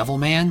called Devil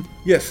Man.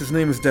 Yes, his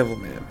name is Devil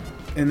Man.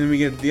 And then we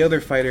get the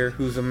other fighter,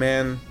 who's a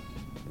man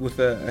with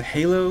a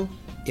halo.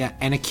 Yeah,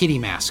 and a kitty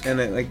mask. And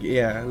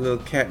a little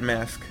cat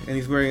mask. And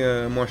he's wearing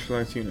a martial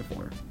arts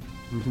uniform.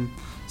 Mm-hmm.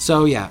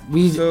 So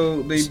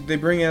they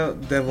bring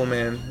out Devil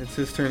Man. It's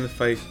his turn to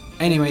fight.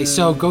 Anyway,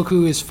 so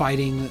Goku is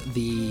fighting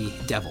the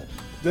devil.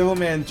 Devil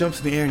Man jumps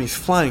in the air and he's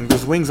flying.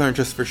 Those wings aren't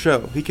just for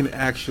show. He can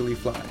actually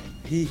fly.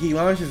 He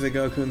launches at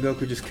Goku and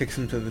Goku just kicks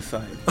him to the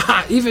side.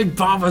 Even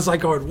Baba's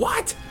like going,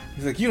 what?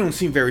 He's like, you don't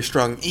seem very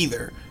strong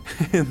either.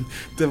 And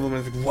Devil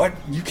Man's like, what?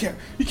 You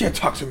can't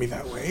talk to me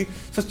that way.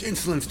 Such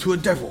insolence to a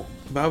devil.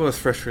 Baba's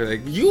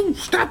frustrated, like, you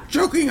stop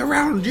joking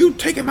around. You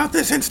take him out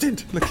this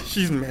instant. Like,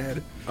 she's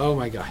mad. Oh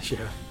my gosh,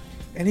 yeah.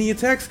 And he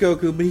attacks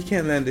Goku, but he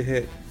can't land a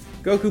hit.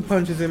 Goku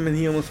punches him and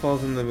he almost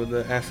falls into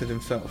the acid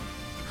himself.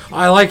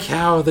 I like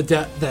how the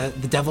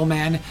Devil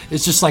Man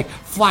is just like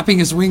flapping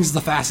his wings the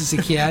fastest he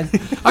can.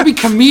 I mean,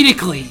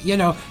 comedically,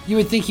 you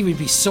would think he would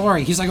be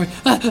soaring. He's like,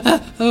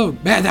 oh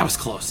man, that was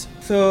close.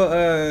 So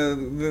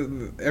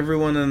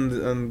everyone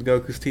on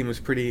Goku's team was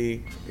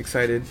pretty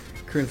excited.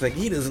 Kuririn's like,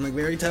 he doesn't look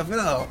very tough at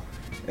all.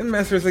 And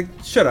Master's like,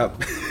 shut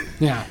up.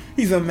 Yeah.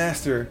 He's a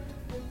master.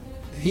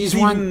 He's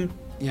won.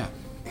 Yeah.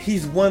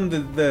 He's won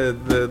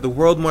the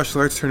World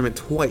Martial Arts Tournament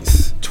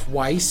twice.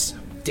 Twice?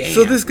 Damn.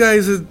 So this guy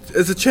is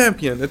a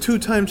champion, a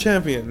 2-time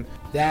champion.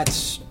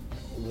 That's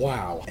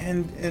wow.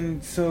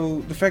 And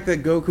so the fact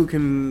that Goku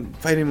can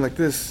fight him like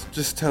this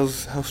just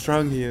tells how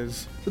strong he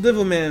is. The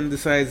Devil Man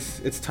decides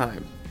it's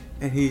time,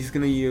 and he's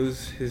gonna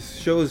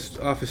show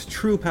off his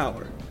true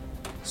power.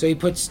 So he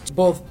puts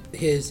both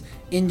his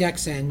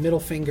index and middle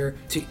finger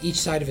to each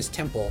side of his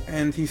temple,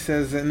 and he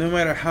says that no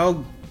matter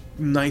how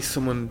nice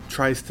someone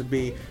tries to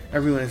be,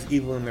 everyone has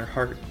evil in their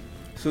heart.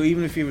 So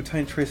even if you have a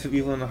tiny trace of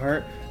evil in the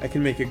heart, I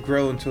can make it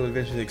grow until it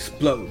eventually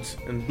explodes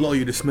and blow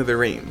you to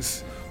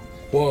smithereens.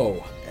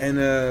 Whoa. And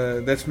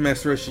that's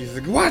Master Roshi. He's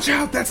like, watch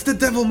out, that's the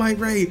Devil Might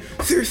Ray.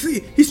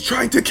 Seriously, he's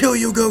trying to kill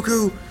you,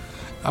 Goku.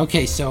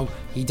 Okay, so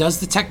he does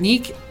the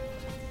technique.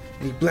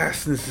 And he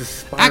blasts this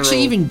spiral.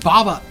 Actually, even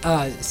Baba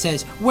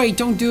says, wait,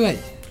 don't do it.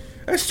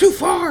 That's too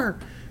far.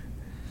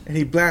 And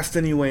he blasts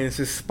anyway, and it's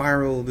this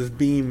spiral, this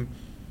beam.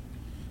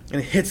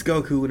 And it hits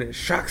Goku, and it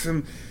shocks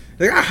him.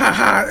 Like, ah ha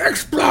ha,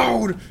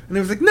 explode! And it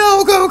was like,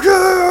 no,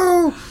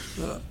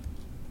 Goku!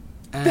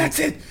 That's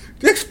it!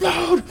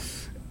 Explode!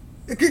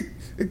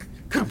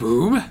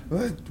 Kaboom!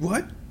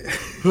 What?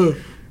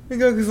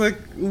 And Goku's like,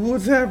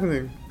 what's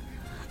happening?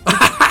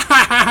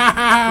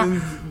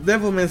 And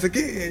Devil Man's like,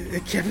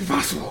 it can't be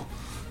possible.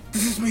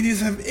 Does this mean he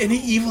doesn't have any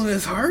evil in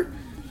his heart?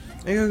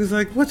 And Goku's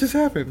like, what just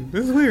happened?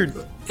 This is weird.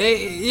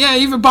 Yeah,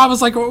 even Bob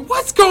was like,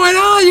 what's going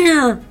on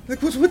here?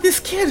 Like, what's with this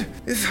kid?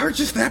 Is his heart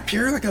just that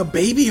pure, like a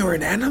baby or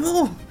an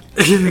animal?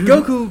 And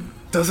Goku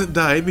doesn't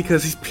die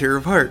because he's pure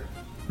of heart.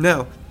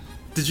 Now,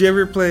 did you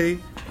ever play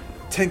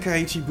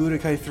Tenkaichi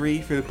Budokai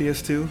 3 for the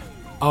PS2?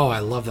 Oh, I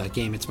love that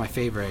game. It's my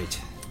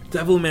favorite.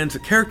 Devil Man's a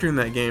character in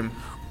that game.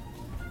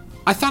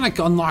 I thought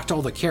I unlocked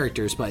all the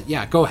characters, but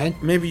yeah, go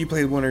ahead. Maybe you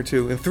played 1 or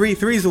 2. And 3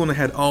 is the one that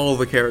had all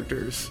the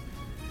characters.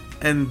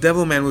 And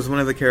Devil Man was one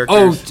of the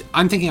characters. Oh,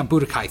 I'm thinking of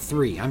Budokai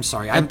 3. I'm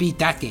sorry. I beat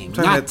that game. I'm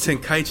talking about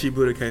Tenkaichi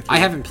Budokai 3. I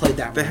haven't played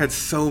that one. They had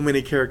so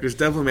many characters.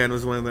 Devil Man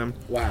was one of them.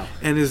 Wow.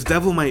 And his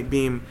Devil Might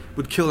Beam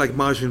would kill like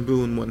Majin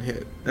Buu in one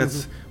hit.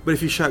 But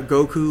if you shot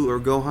Goku or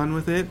Gohan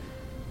with it,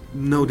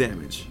 no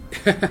damage.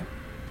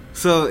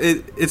 So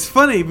it's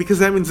funny because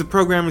that means the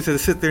programmers had to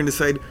sit there and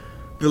decide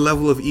the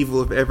level of evil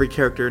of every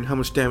character and how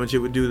much damage it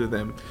would do to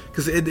them.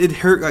 Because it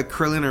hurt like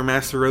Krillin or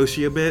Master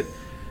Roshi a bit.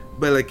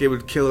 But like it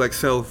would kill like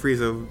Cell and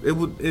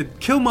Frieza. It'd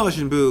kill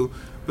Majin Buu,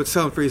 but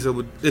Cell and Frieza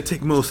would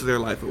take most of their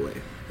life away.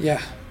 Yeah.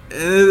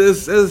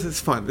 It's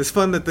fun. It's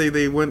fun that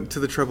they went to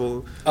the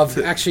trouble Of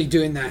actually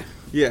doing that.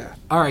 Yeah.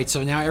 All right,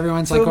 so now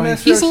everyone's So like going,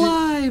 Master he's Roshi-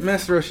 alive!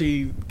 Master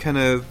Roshi kind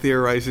of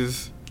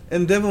theorizes,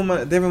 and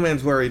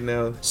Devilman's worried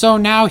now. So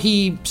now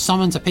he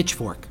summons a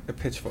pitchfork. A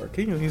pitchfork.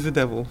 He's a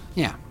devil.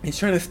 Yeah. He's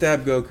trying to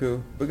stab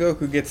Goku, but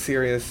Goku gets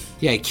serious.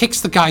 Yeah, he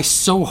kicks the guy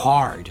so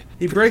hard.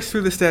 He breaks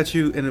through the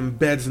statue and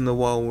embeds in the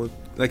wall with,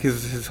 like,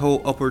 his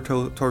whole upper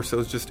torso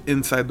is just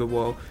inside the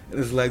wall, and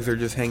his legs are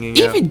just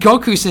hanging out. Even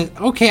Goku said,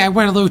 okay, I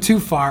went a little too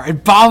far.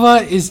 And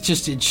Baba is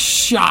just in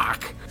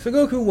shock. So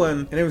Goku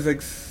won, and it was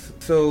like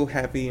so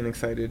happy and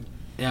excited.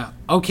 Yeah.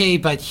 Okay,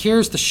 but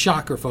here's the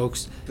shocker,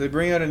 folks. They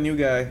bring out a new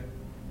guy,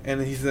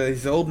 and he's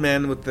the old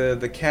man with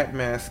the cat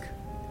mask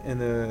and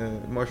the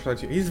martial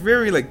arts. He's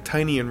very like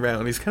tiny and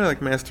round. He's kind of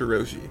like Master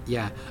Roshi.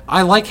 Yeah.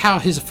 I like how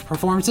his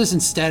performances,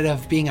 instead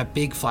of being a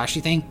big flashy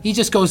thing, he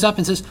just goes up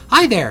and says,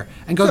 hi there.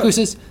 And Goku What's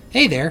says,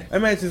 hey there. I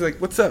imagine he's like,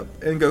 "What's up?"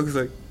 And Goku's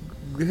like,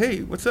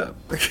 "Hey, what's up?"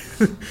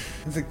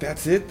 It's like,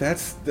 "That's it.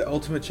 That's the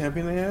ultimate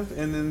champion they have."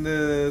 And then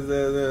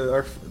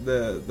the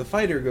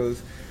fighter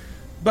goes,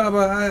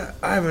 "Baba,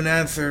 I have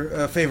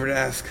a favor to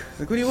ask." It's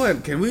like, "What do you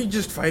want? Can we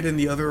just fight in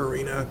the other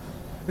arena?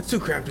 It's too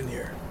cramped in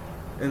here."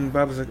 And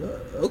Baba's like,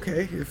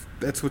 "Okay, if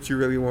that's what you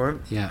really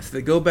want." Yeah. So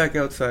they go back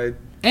outside,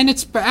 And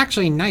it's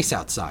actually nice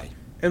outside.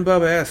 and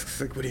Baba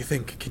asks, like, "What do you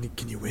think?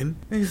 Can you win?"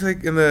 And he's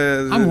like, "In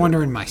the I'm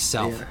wondering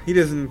myself. Yeah, he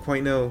doesn't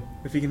quite know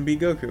if he can beat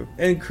Goku.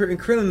 And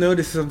Krillin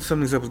notices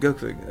something's up with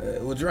Goku.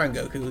 Like, what's wrong,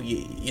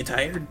 Goku? You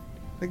tired?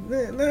 Like,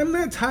 no, I'm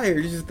not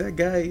tired. It's just that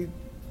guy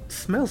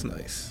smells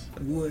nice.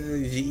 Like,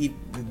 did you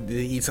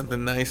eat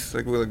something nice?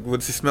 Like,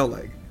 what's he smell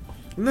like?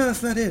 No,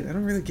 that's not it. I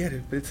don't really get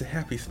it, but it's a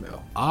happy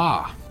smell.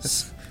 Ah,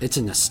 it's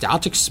a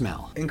nostalgic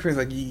smell. And Krillin's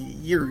like,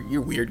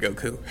 you're weird,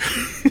 Goku.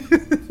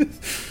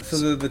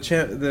 So the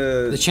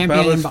champion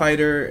Baba's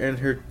fighter and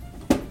her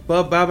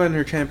Baba and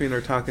her champion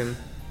are talking.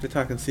 They're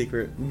talking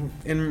secret.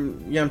 Mm-hmm.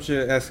 And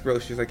Yamcha asks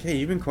Roshi, she's like, "Hey,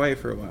 you've been quiet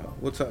for a while.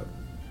 What's up?"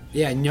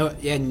 Yeah, no,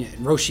 and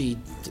Roshi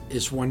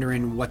is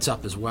wondering what's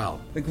up as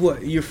well. Like,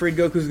 what? You afraid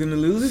Goku's gonna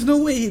lose? There's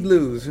no way he'd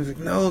lose. And he's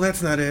like, "No,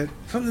 that's not it.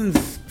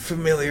 Something's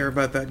familiar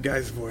about that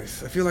guy's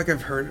voice. I feel like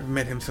I've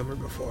met him somewhere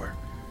before,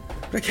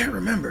 but I can't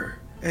remember."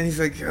 And he's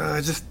like,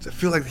 I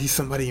feel like he's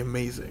somebody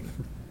amazing."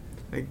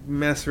 Like,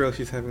 Master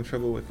Roshi's having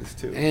trouble with this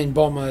too. And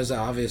Bulma is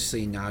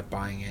obviously not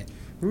buying it.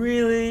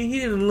 Really?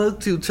 He didn't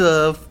look too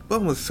tough.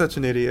 Bum was such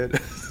an idiot.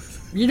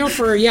 You know,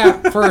 for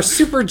a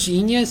super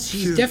genius,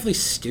 she's definitely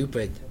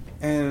stupid.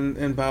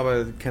 And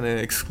Baba kind of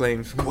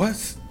exclaims,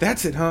 "What?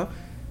 That's it, huh?"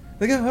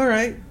 Like, "Oh, all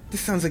right.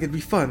 This sounds like it'd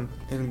be fun."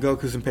 And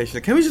Goku's impatient.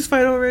 Like, "Can we just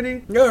fight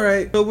already?" "All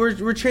right. But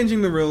we're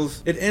changing the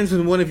rules. It ends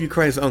when one of you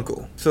cries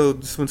uncle. So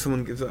just when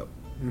someone gives up.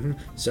 Mm-hmm.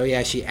 So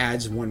yeah, she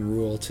adds one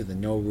rule to the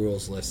no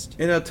rules list.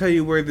 And I'll tell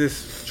you where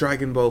this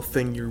Dragon Ball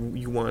thing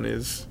you want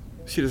is."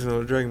 She doesn't know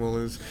what Dragon Ball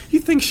is.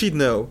 You think she'd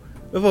know?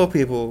 Of all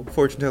people,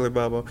 fortune teller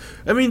Baba.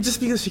 I mean, just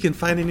because she can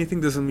find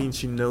anything doesn't mean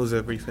she knows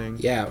everything.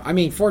 Yeah, I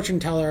mean, fortune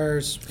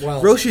tellers,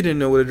 well... Roshi didn't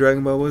know what a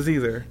Dragon Ball was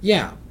either.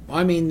 Yeah,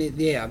 I mean,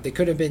 yeah, they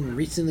could have been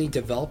recently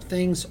developed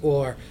things,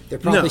 or they're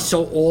probably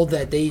so old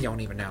that they don't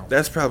even know.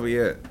 That's probably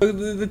it.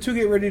 The two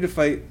get ready to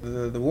fight.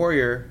 The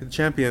warrior, the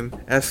champion,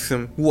 asks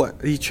him,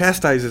 what? He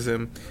chastises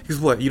him. He goes,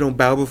 what, you don't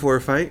bow before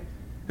a fight?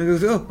 And he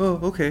goes, oh,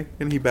 okay.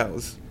 And he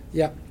bows.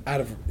 Yeah,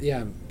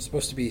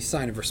 supposed to be a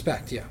sign of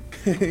respect, yeah.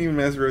 Even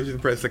Master Roshi's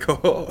impressed, like,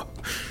 oh.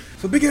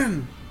 So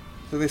begin!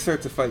 So they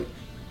start to fight.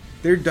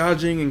 They're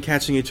dodging and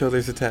catching each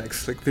other's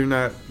attacks. Like, they're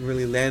not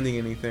really landing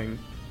anything.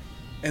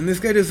 And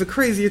this guy does a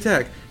crazy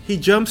attack. He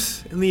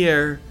jumps in the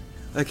air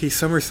like he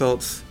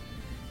somersaults.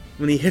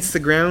 When he hits the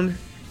ground,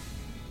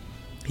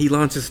 he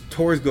launches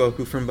towards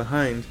Goku from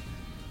behind.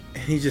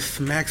 And he just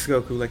smacks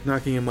Goku, like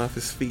knocking him off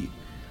his feet.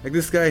 Like,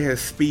 this guy has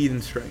speed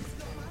and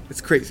strength. It's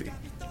crazy.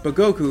 But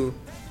Goku...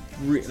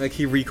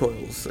 he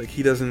recoils. Like,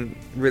 he doesn't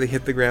really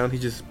hit the ground. He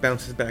just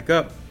bounces back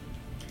up.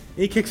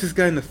 He kicks this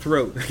guy in the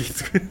throat.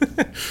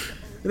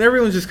 And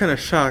everyone's just kind of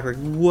shocked. Like,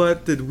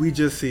 what did we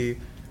just see?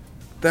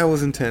 That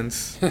was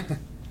intense.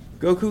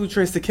 Goku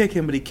tries to kick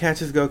him, but he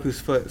catches Goku's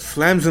foot,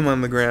 slams him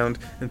on the ground,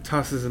 and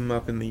tosses him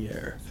up in the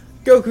air.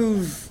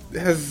 Goku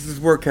has his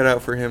work cut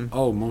out for him.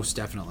 Oh, most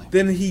definitely.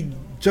 Then he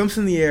jumps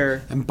in the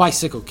air. And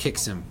Bicycle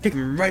kicks him. Kick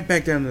him right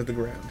back down to the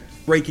ground,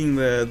 breaking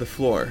the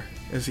floor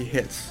as he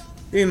hits.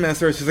 Even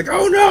Master Roshi is like,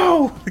 "Oh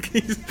no!" Like,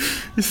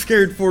 he's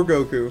scared for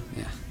Goku.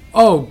 Yeah.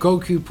 Oh,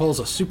 Goku pulls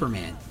a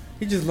Superman.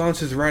 He just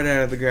launches right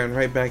out of the ground,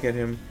 right back at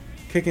him,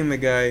 kicking the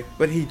guy,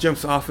 but he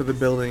jumps off of the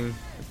building,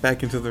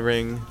 back into the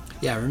ring.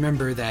 Yeah,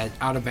 remember that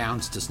out of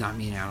bounds does not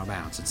mean out of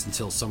bounds. It's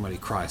until somebody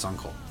cries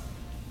uncle.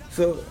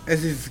 So,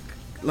 as he's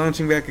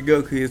launching back at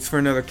Goku, it's for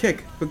another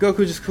kick, but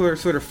Goku just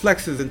sort of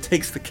flexes and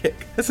takes the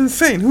kick. That's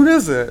insane. Who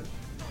does that?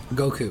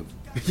 Goku.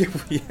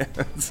 Yeah,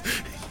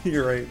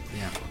 you're right.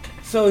 Yeah.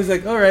 So he's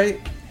like, alright,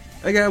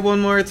 I got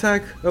one more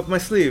attack up my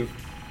sleeve.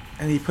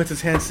 And he puts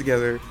his hands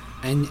together.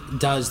 And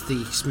does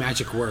these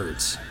magic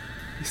words.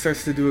 He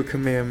starts to do a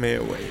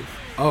Kamehameha wave.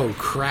 Oh,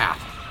 crap.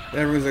 And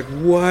everyone's like,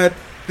 what?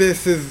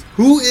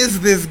 Who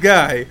is this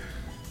guy?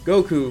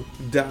 Goku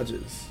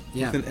dodges.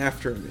 Yeah. with an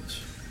after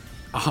image.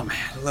 Oh, man.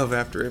 I love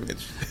after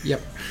image.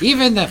 Yep.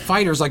 Even the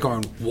fighters like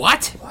going,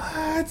 what?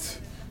 What?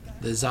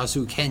 The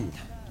Zazuken.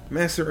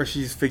 Master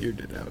Roshi's figured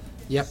it out.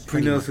 Yep, He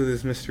pretty knows much. who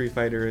this mystery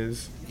fighter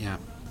is. Yeah.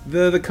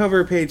 The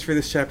cover page for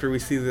this chapter, we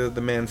see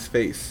the man's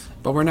face.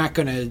 But we're not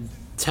going to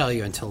tell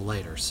you until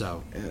later,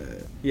 so.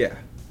 Yeah.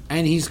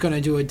 And he's going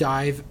to do a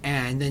dive,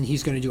 and then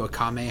he's going to do a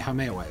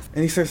Kamehameha wave.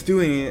 And he starts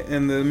doing it,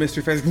 and the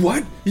mystery fighter's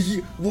like,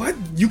 what?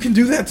 You can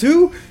do that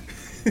too?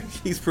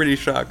 He's pretty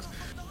shocked.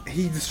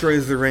 He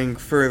destroys the ring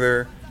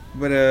further,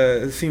 but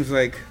it seems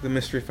like the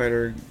mystery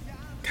fighter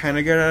kind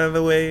of got out of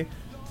the way.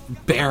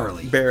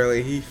 Barely.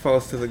 Barely. He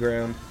falls to the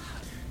ground.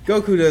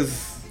 Goku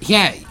does...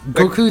 Yeah,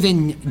 Goku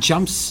then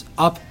jumps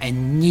up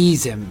and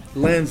knees him.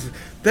 lands.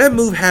 That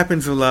move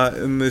happens a lot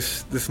in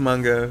this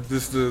manga.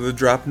 Just the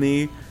drop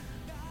knee.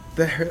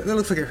 That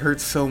looks like it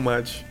hurts so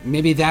much.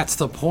 Maybe that's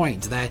the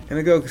point, that... And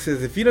then Goku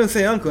says, if you don't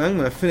say uncle, I'm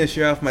going to finish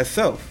you off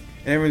myself.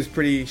 And everyone's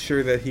pretty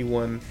sure that he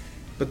won.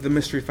 But the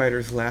mystery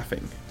fighter's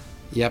laughing.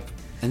 Yep.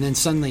 And then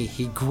suddenly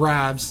he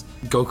grabs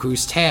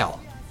Goku's tail.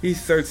 He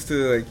starts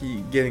to,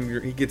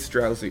 he gets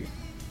drowsy.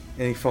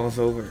 And he falls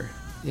over.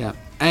 Yeah.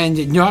 And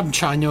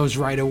Yamcha knows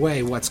right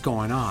away what's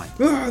going on.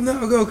 Oh no,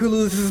 Goku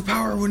loses his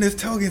power when his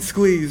tail gets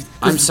squeezed.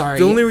 I'm sorry.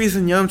 The only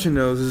reason Yamcha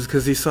knows is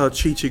because he saw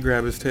Chi-Chi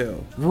grab his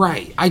tail.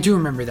 Right. I do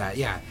remember that,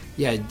 yeah.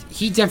 Yeah,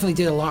 he definitely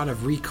did a lot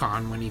of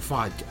recon when he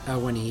fought,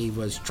 when he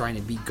was trying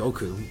to beat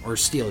Goku or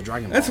steal a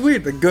Dragon Ball. That's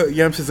weird that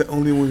Yamcha's the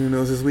only one who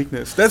knows his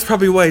weakness. That's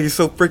probably why he's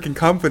so freaking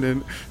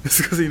confident. It's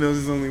because he knows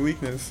his only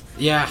weakness.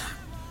 Yeah.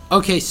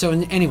 Okay, so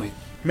anyway.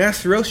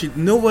 Master Roshi,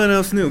 no one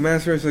else knew.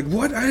 Master Roshi's like,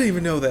 what? I didn't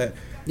even know that.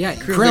 Yeah,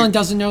 Krillin's Krillin like,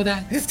 doesn't know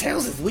that. his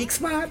tail's his weak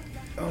spot?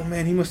 Oh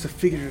man, he must have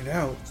figured it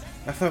out.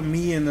 I thought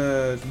me and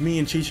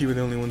Chi-Chi were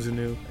the only ones who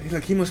knew.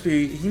 He must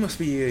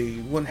be a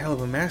one hell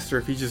of a master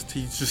if he just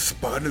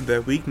spotted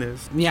that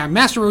weakness. Yeah,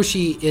 Master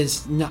Roshi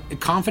is not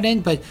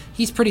confident, but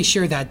he's pretty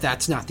sure that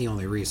that's not the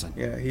only reason.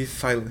 Yeah, he's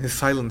silent. His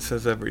silence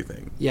says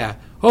everything. Yeah.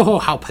 Oh,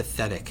 how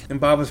pathetic. And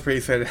Baba's pretty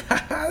excited.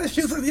 Ha, the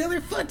shoe's on the other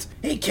foot.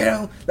 Hey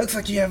kiddo, looks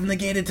like you have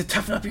negated to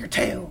toughen up your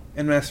tail.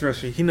 And Master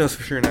Roshi, he knows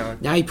for sure now.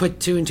 Now he put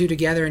 2 and 2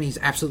 together and he's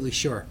absolutely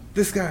sure.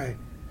 This guy,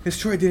 his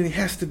true identity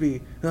has to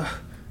be.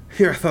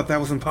 Here, I thought that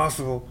was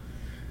impossible.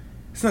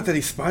 It's not that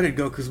he spotted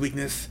Goku's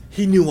weakness.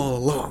 He knew all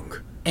along.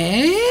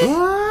 Eh?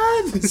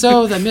 What?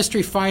 So the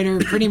mystery fighter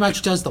pretty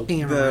much does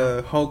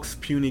The Hulk's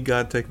puny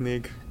god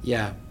technique.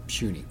 Yeah,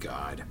 puny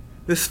god.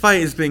 This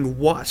fight is being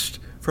watched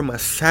from a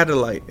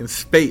satellite in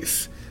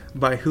space.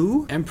 By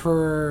who?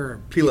 Emperor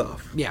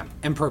Pilaf. Yeah,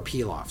 Emperor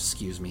Pilaf,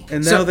 excuse me.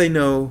 And now they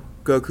know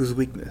Goku's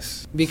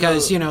weakness.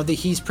 Because,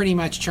 he's pretty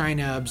much trying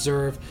to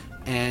observe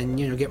and,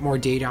 get more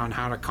data on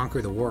how to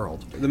conquer the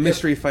world. The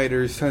mystery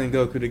fighter is telling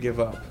Goku to give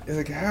up. It's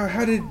like,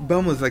 how did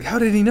Bulma's like, how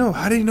did he know?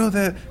 How did he know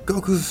that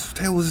Goku's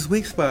tail was his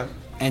weak spot?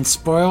 And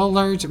spoiler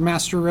alert,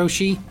 Master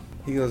Roshi.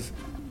 He goes,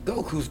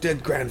 Goku's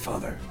dead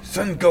grandfather,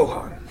 Son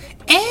Gohan.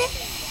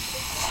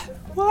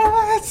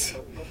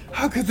 What?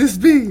 How could this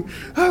be?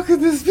 How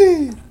could this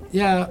be?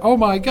 Yeah, oh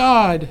my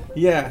god.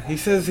 Yeah, he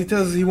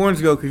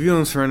warns Goku, if you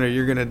don't surrender,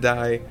 you're gonna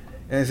die.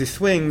 And as he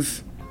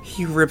swings,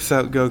 he rips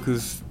out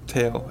Goku's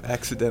tail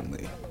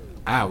accidentally.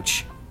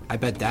 Ouch. I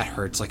bet that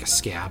hurts like a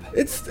scab.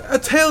 A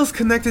tail is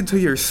connected to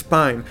your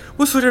spine.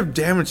 What sort of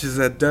damage does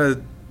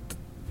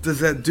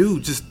that do?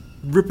 Just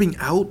ripping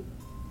out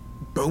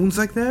bones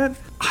like that?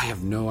 I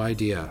have no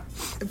idea.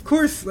 Of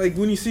course,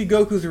 when you see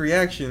Goku's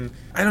reaction,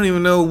 I don't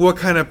even know what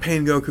kind of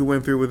pain Goku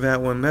went through with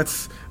that one.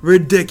 That's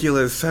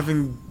ridiculous,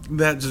 having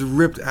that just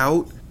ripped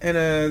out. And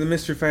the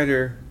mystery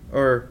fighter,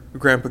 or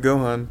Grandpa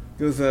Gohan,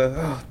 goes,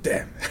 oh,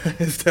 damn,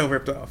 his tail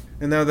ripped off.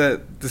 And now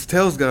that this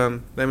tail's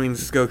gone, that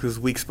means Goku's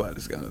weak spot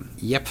is gone.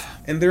 Yep.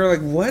 And they're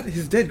like, what?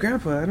 His dead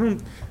grandpa?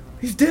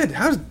 He's dead.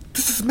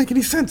 This doesn't make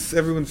any sense.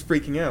 Everyone's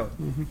freaking out.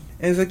 Mm-hmm.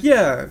 And he's like,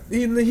 yeah,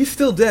 he's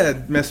still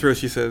dead, Master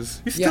Roshi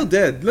says. He's still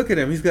dead. Look at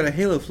him. He's got a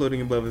halo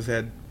floating above his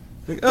head.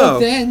 Like, well,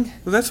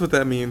 that's what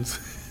that means.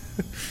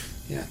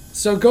 Yeah.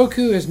 So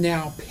Goku is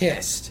now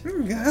pissed.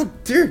 How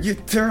dare you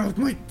tear off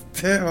my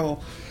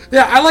tail?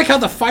 Yeah, I like how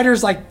the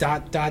fighter's like, ...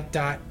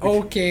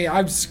 Okay,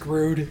 I'm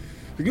screwed.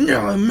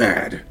 Now I'm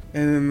mad.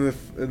 And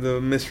then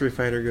the mystery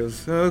fighter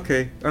goes, oh,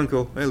 okay,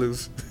 Uncle, I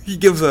lose. He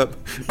gives up.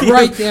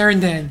 Right there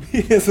and then.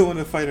 He doesn't want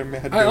to fight a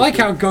mad Goku. I like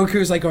how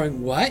Goku's like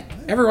going, what?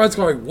 Everyone's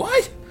going,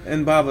 what?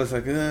 And Baba's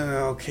like,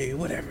 okay,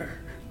 whatever.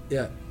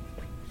 Yeah.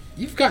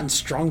 You've gotten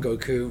strong,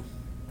 Goku.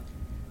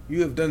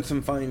 You have done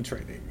some fine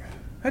training.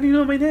 How do you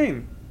know my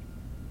name?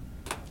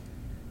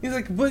 He's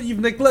like, but you've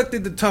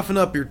neglected to toughen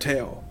up your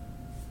tail.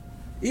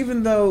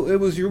 Even though it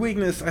was your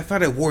weakness, I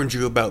thought I warned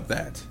you about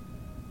that.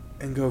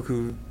 And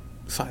Goku,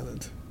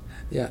 silent.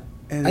 Yeah.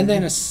 And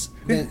then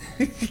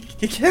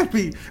it can't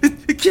be.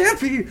 It can't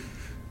be.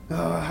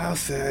 Oh, how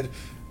sad.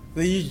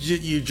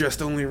 You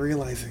just only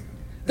realizing.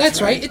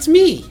 That's right. It's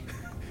me.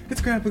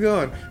 It's Grandpa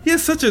Gohan. He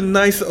has such a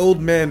nice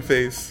old man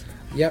face.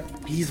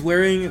 Yep. He's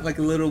wearing a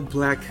little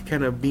black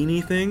kind of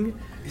beanie thing.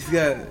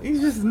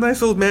 He's just a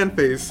nice old man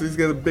face. He's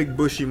got a big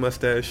bushy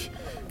mustache.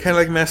 Kind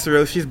of like Master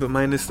Roshi's, but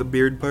minus the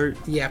beard part.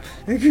 Yep.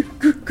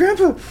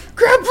 Grandpa!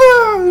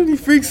 Grandpa! And he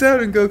freaks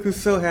out, and Goku's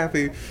so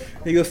happy.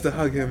 He goes to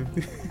hug him.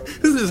 He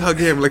doesn't just hug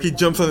him, like he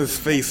jumps on his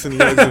face and he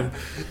hugs him.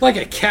 Like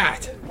a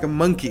cat. Like a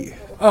monkey.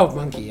 Oh,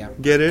 monkey, yeah.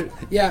 Get it?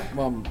 Yeah,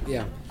 well,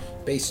 yeah.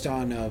 Based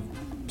on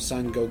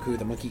Son Goku,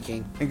 the Monkey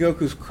King. And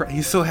Goku's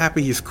he's so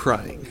happy he's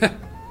crying.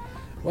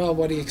 Well,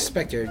 what do you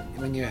expect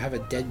when you have a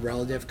dead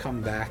relative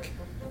come back?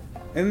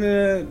 And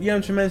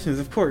Yamcha mentions,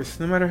 of course,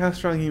 no matter how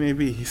strong he may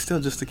be, he's still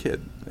just a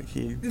kid. Like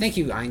Thank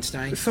you,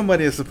 Einstein.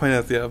 Somebody has to point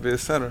out the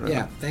obvious. I don't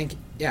know.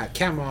 Yeah,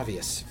 Cam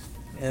obvious.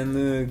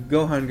 And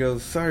Gohan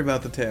goes, sorry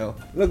about the tail.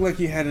 Looked like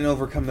you hadn't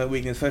overcome that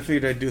weakness, so I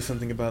figured I'd do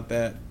something about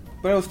that.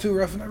 But I was too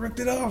rough and I ripped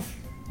it off.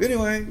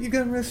 Anyway, you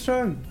got real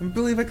strong. I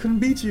believe I couldn't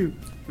beat you.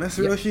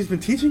 Master Roshi's been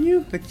teaching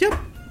you? Like, yep.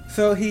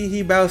 So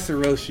he bows to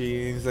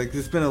Roshi. He's like,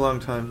 it's been a long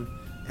time.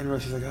 And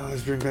Roshi's like, oh,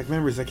 let's bring back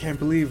memories. I can't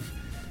believe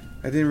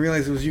I didn't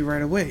realize it was you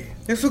right away.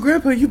 And so,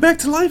 Grandpa, you back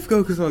to life?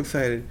 Goku's all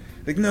excited.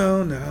 Like,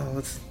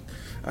 no,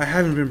 I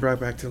haven't been brought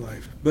back to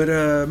life. But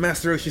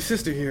Master Roshi's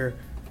sister here,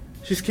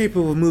 she's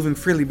capable of moving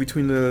freely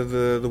between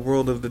the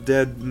world of the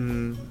dead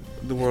and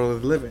the world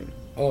of the living.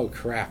 Oh,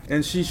 crap.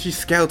 And she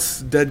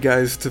scouts dead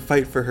guys to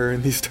fight for her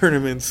in these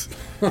tournaments.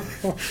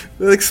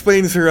 That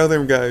explains her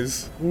other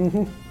guys.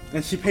 Mm-hmm.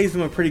 And she pays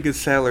them a pretty good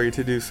salary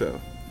to do so.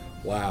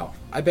 Wow.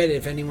 I bet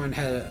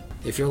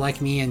if you're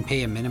like me and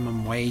pay a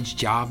minimum wage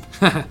job.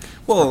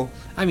 Well,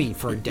 I mean,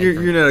 for a dead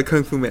you're not a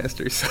kung fu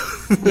master, so.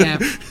 Yeah,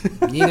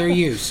 neither are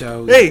you,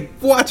 so. Hey,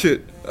 watch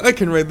it! I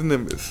can ride the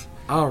Nimbus.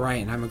 Oh,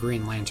 right, and I'm a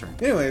Green Lantern.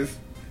 Anyways,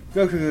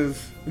 Goku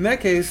goes, in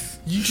that case,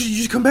 you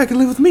should come back and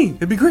live with me.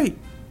 It'd be great.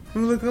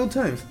 We'll look at old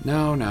times.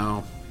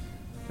 No.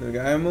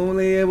 I'm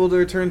only able to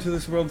return to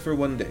this world for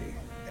one day.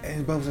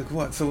 And Bob's like,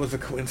 what? So it was a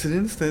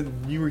coincidence that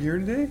you were here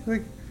today?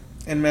 Like,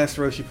 and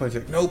Master Roshi points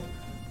like, nope.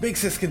 Big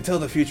Sis can tell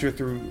the future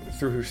through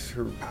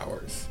her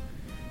powers.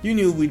 You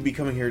knew we'd be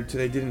coming here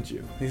today, didn't you?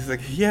 And he's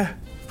like, yeah,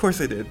 of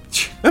course I did.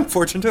 I'm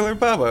fortune teller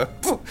Baba.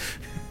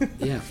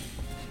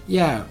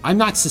 Yeah, I'm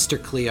not Sister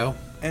Cleo.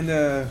 And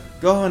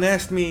Gohan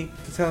asked me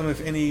to tell him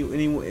if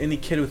any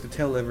kid with a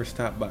tail ever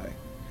stopped by.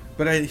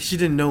 But she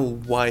didn't know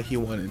why he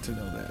wanted to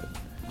know that.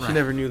 She Right.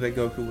 never knew that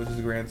Goku was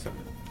his grandson.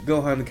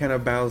 Gohan kind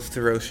of bows to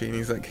Roshi, and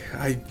he's like,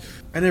 I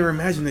never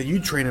imagined that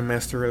you'd train him,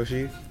 Master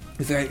Roshi.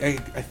 He's like,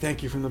 I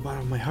thank you from the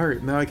bottom of my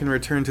heart. Now I can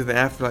return to the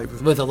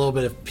afterlife With a little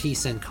bit of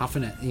peace and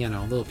confidence, a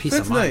little peace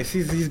That's of mind. nice.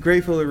 He's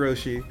grateful to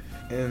Roshi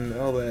and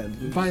all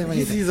that. By the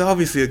way, he's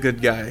obviously a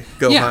good guy,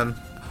 Gohan. Yeah,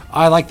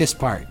 I like this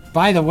part.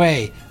 By the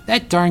way,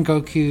 that darn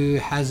Goku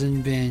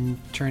hasn't been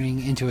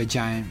turning into a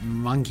giant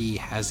monkey,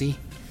 has he?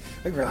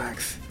 Like,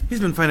 relax. He's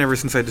been fine ever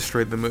since I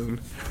destroyed the moon.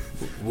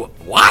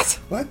 What?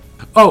 What?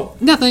 Oh,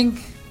 nothing.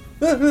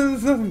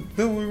 It's nothing.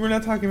 No, we're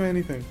not talking about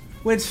anything.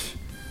 Which,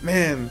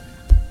 man,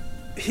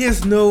 he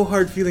has no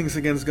hard feelings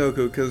against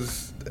Goku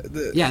because...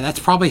 Yeah, that's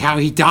probably how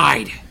he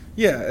died.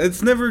 Yeah,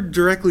 it's never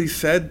directly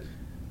said,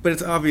 but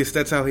it's obvious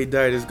that's how he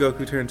died, is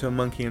Goku turned into a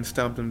monkey and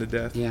stomped him to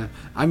death. Yeah,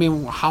 I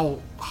mean, how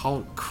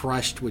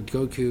crushed would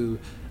Goku...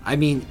 I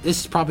mean,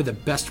 this is probably the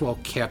best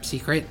well-kept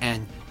secret,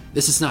 and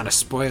this is not a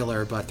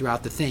spoiler, but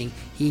throughout the thing,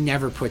 he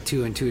never put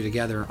two and two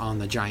together on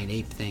the giant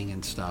ape thing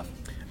and stuff.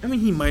 I mean,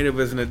 he might have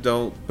as an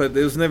adult, but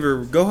it was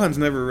never... Gohan's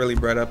never really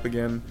brought up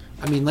again.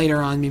 I mean,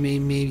 later on, we may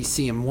maybe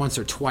see him once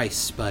or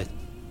twice, but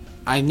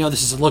I know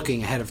this is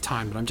looking ahead of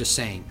time, but I'm just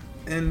saying.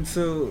 And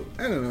so,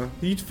 I don't know.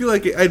 You'd feel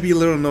like I'd be a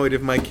little annoyed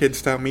if my kid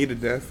stomped me to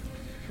death.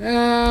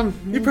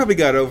 You probably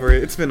got over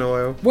it. It's been a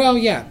while. Well,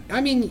 yeah.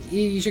 I mean,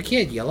 he's your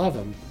kid. You love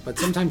him. But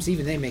sometimes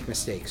even they make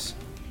mistakes.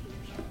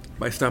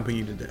 By stomping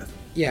you to death.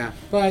 Yeah,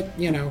 but,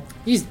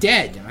 he's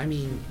dead. I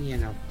mean,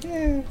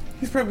 Yeah,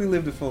 he's probably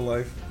lived a full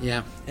life.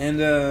 Yeah. And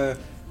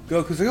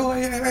Goku's like, oh,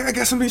 I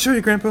got something to show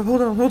you, Grandpa.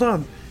 Hold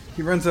on.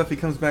 He runs up. He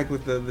comes back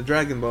with the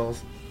Dragon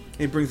Balls.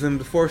 He brings them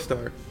to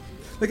 4-Star.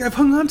 Like, I've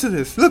hung on to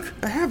this. Look,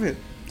 I have it.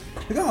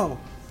 Like,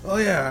 oh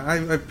yeah,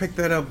 I picked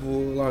that up a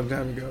long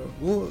time ago.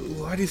 Well,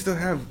 why do you still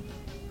have...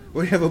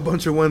 Well, you have a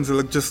bunch of ones that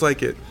look just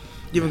like it.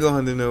 Even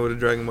Gohan didn't know what a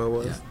Dragon Ball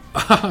was.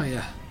 Yeah. Oh,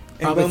 yeah.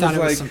 Probably thought it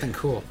was something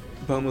cool.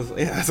 Bum was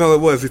yeah, that's all it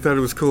was. He thought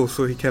it was cool,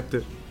 so he kept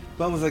it.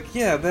 Bum was like,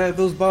 yeah,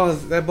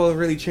 that ball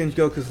really changed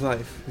Goku's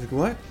life. He's like,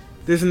 what?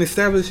 There's an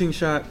establishing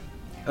shot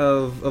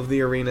of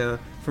the arena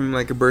from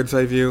like a bird's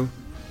eye view.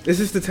 This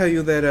is to tell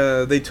you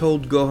that they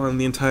told Gohan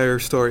the entire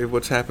story of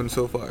what's happened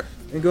so far.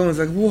 And Gohan's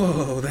like,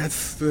 whoa,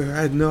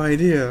 I had no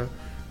idea.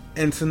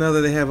 And so now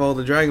that they have all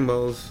the Dragon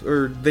Balls,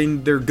 or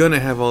they're gonna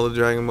have all the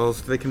Dragon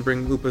Balls, they can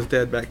bring Upa's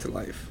dad back to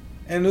life.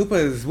 And Upa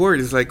is worried.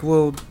 He's like,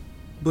 well,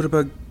 what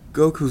about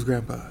Goku's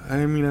grandpa?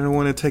 I mean, I don't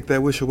want to take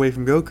that wish away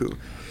from Goku.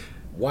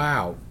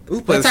 Wow.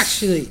 Upa's... That's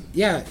actually,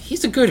 yeah,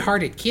 he's a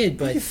good-hearted kid,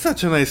 but... He's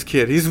such a nice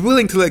kid. He's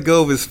willing to let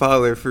go of his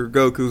father for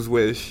Goku's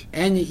wish.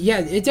 And, yeah,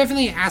 it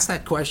definitely asked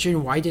that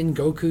question, why didn't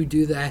Goku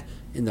do that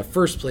in the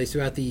first place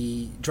throughout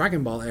the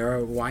Dragon Ball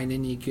era? Why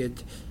didn't he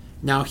get...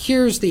 Now,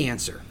 here's the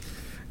answer.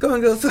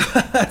 Gohan goes,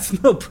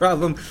 that's no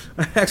problem.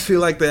 I actually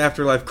like the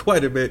afterlife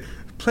quite a bit.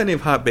 plenty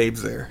of hot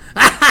babes there.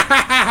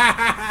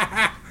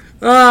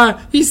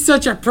 He's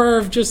such a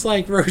perv, just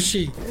like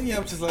Roshi. And yeah,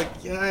 I'm just like,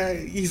 yeah,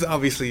 he's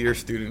obviously your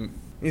student.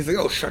 He's like,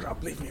 oh, shut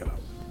up, leave me alone.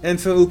 And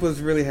so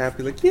Upa's really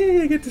happy, like,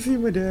 yay, I get to see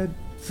my dad.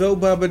 So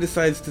Baba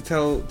decides to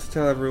tell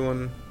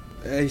everyone.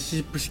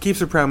 She keeps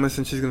her promise,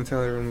 and she's gonna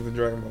tell everyone what the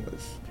Dragon Ball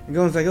is. And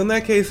Gohan's like, oh, in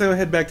that case, I'll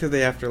head back to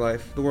the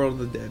afterlife, the world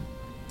of the dead.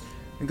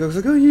 And Goku's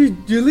like, oh,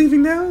 you're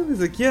leaving now?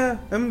 He's like, yeah,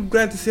 I'm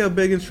glad to see how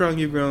big and strong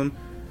you've grown.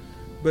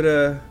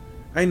 But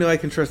I know I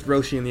can trust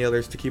Roshi and the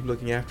others to keep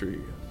looking after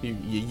you.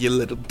 You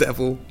little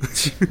devil.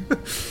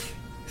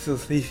 So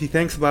he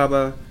thanks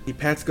Baba. He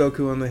pats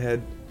Goku on the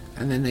head.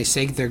 And then they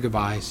say their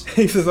goodbyes.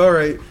 He says, all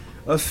right,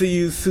 I'll see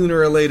you sooner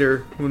or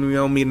later when we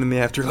all meet in the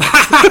afterlife.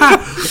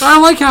 I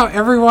like how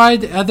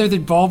everyone other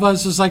than Bulma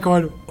is just like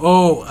going,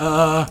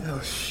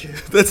 oh, shit.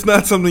 That's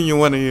not something you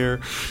want to hear.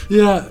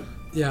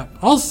 Yeah.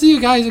 I'll see you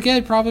guys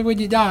again probably when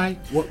you die.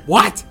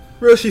 What?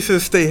 Roshi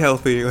says, stay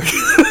healthy.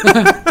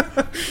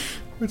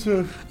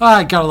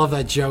 I gotta love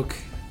that joke.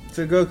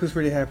 So Goku's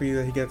pretty happy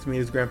that he got to meet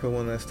his grandpa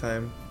one last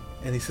time.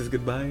 And he says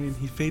goodbye and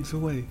he fades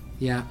away.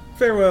 Yeah.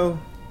 Farewell.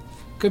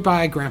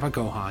 Goodbye, Grandpa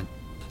Gohan.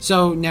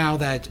 So now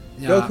that...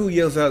 Goku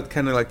yells out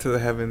kind of like to the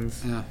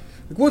heavens. Yeah.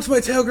 Like, once my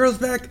tail grows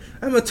back,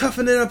 I'm going to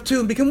toughen it up too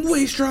and become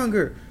way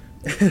stronger.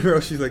 And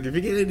Roshi's like, if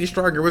you get any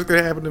stronger, what's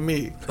going to happen to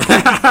me?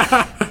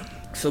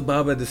 So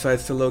Baba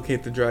decides to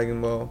locate the Dragon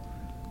Ball.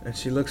 And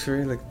she looks for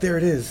it like, there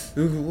it is.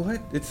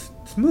 What? It's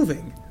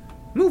moving.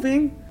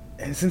 Moving?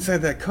 And it's inside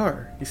that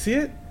car. You see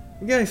it?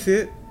 Yeah, I see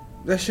it.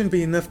 That shouldn't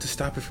be enough to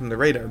stop it from the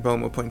radar,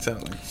 Bulma points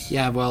out.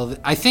 Yeah, well,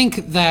 I think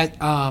that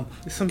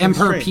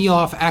Emperor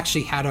Pilaf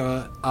actually had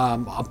a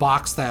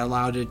box that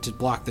allowed it to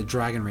block the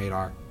Dragon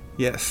Radar.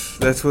 Yes,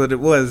 that's what it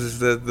was. Is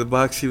the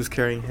box he was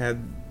carrying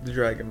had the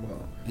Dragon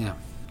Ball. Yeah.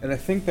 And I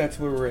think that's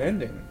where we're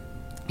ending.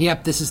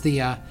 Yep, this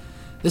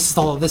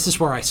is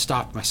where I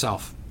stopped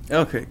myself.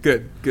 Okay,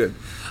 good.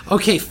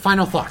 Okay,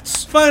 final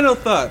thoughts.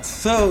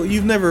 So,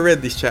 you've never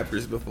read these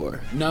chapters before?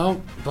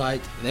 No, but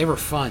they were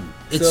fun.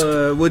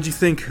 So, what'd you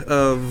think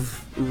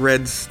of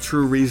Red's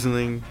true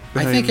reasoning?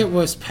 I think it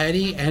was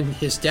petty, and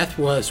his death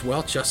was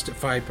well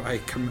justified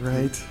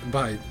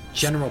by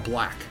General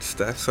Black.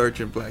 Staff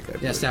Sergeant Black, I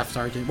believe. Yeah, Staff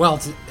Sergeant. Well,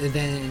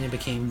 then it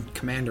became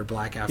Commander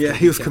Black after. Yeah,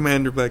 he was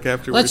Commander Black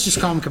afterwards. Let's just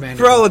call him Commander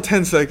For Black. all of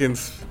 10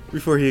 seconds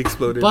before he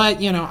exploded.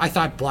 But, I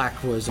thought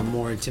Black was a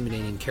more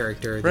intimidating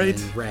character than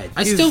Red.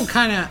 I still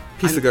kind of...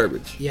 Piece of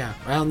garbage. Yeah,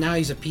 well, now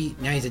he's a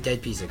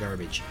dead piece of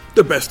garbage.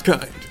 The best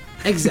kind.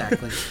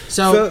 Exactly.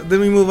 So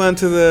then we move on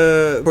to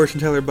the Fortune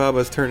Teller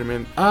Baba's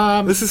tournament.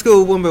 Let's just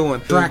go one by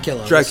one.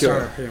 Dracula.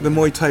 The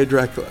Muay Thai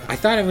Dracula. I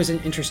thought it was an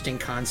interesting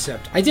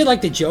concept. I did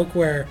like the joke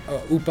where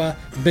Upa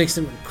makes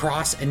him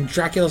cross, and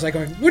Dracula's like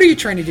going, "What are you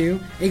trying to do?"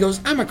 And he goes,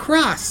 "I'm a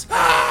cross."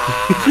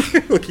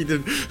 Like he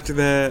did to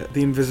the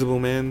Invisible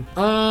Man.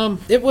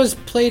 It was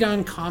played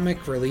on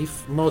comic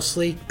relief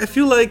mostly. I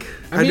feel like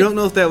I don't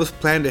know if that was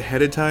planned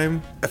ahead of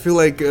time. I feel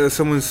like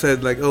someone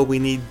said like, "Oh,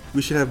 we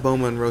should have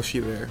Bulma and Roshi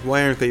there.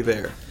 Why aren't they there?"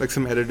 Like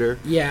some editor.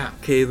 Yeah.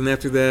 Okay, then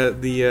after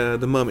that,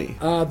 the Mummy.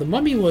 The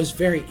Mummy was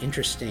very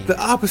interesting. The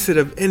opposite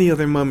of any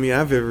other mummy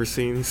I've ever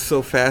seen. He's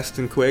so fast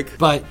and quick.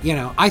 But,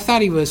 I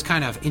thought he was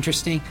kind of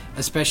interesting,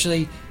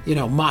 especially,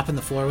 mopping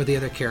the floor with the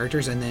other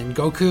characters, and then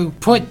Goku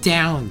put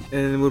down.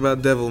 And what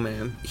about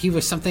Devilman? He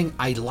was something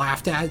I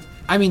laughed at.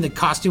 I mean, the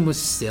costume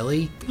was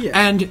silly. Yeah.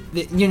 And,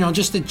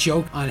 just the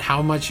joke on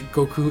how much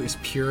Goku is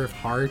pure of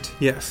heart.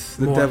 Yes,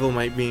 the Devil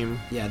Might Beam.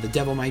 Yeah, the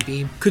Devil Might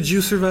Beam. Could you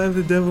survive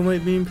the Devil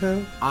Might Beam,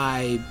 pal?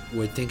 I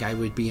would think I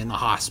would be in the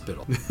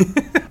hospital.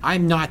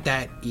 I'm not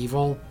that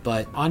evil,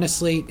 but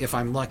honestly, if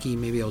I'm lucky,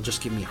 maybe it'll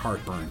just give me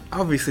heartburn.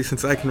 Obviously,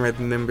 since I can ride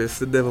the Nimbus,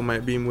 the Devil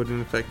Might Beam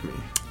wouldn't affect me.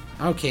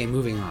 Okay,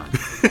 moving on.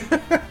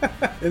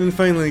 And then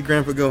finally,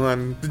 Grandpa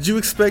Gohan. Did you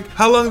expect...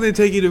 How long did it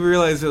take you to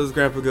realize it was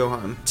Grandpa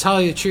Gohan?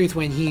 Tell you the truth,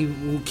 when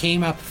he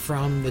came up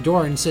from the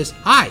door and says,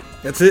 "Hi!"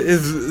 That's it,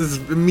 his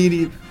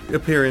immediate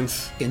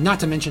appearance. And not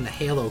to mention the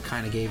halo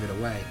kind of gave it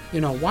away.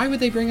 Why would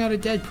they bring out a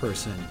dead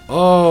person?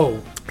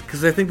 Oh.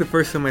 Because I think the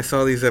first time I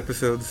saw these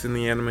episodes in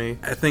the anime,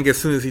 I think as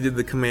soon as he did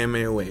the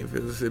Kamehameha wave,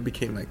 it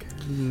became like,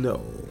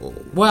 no.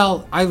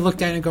 Well, I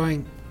looked at it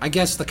going, I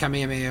guess the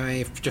Kamehameha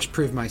wave just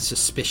proved my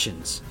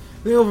suspicions.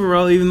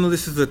 Overall, even though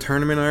this is a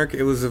tournament arc,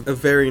 it was a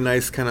very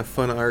nice kind of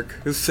fun arc.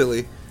 It was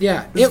silly.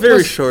 Yeah. It was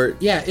very short.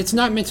 Yeah, it's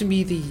not meant to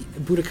be the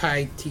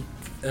Budokai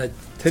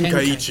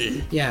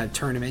Tenkaichi.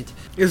 Tournament.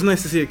 It was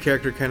nice to see a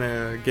character kind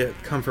of get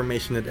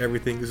confirmation that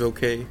everything is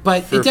okay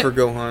but for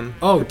Gohan.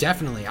 Oh,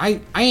 definitely. I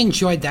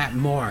enjoyed that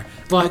more.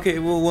 But okay,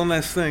 well, one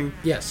last thing.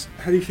 Yes.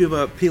 How do you feel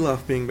about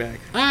Pilaf being back?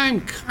 I'm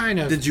kind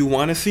of... Did you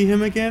want to see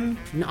him again?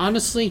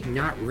 Honestly,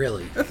 not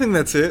really. I think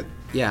that's it.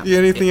 Yeah. You got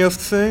anything else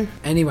to say?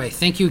 Anyway,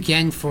 thank you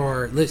again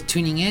for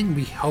tuning in.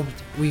 We hope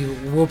we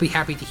will be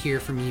happy to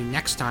hear from you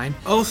next time.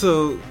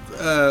 Also,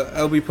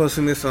 I'll be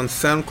posting this on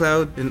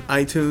SoundCloud and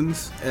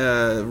iTunes,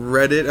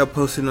 Reddit. I'll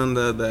post it on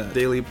the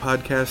daily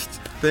podcast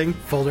thing.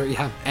 Folder,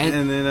 yeah.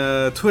 And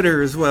then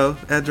Twitter as well,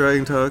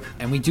 @Dragon Talk.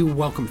 And we do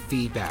welcome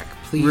feedback.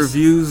 please.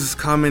 Reviews,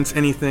 comments,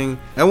 anything.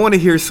 I want to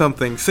hear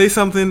something. Say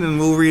something and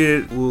we'll read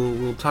it.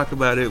 We'll talk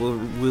about it.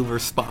 We'll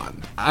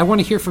respond. I want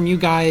to hear from you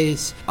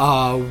guys.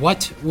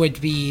 What would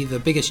be the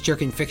biggest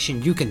jerk in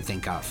fiction you can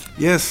think of?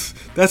 Yes,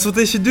 that's what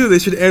they should do. They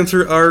should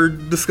answer our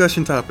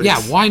discussion topics. Yeah,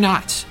 why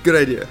not? Good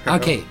idea.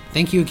 Okay,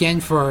 thank you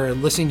again for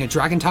listening to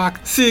Dragon Talk.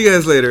 See you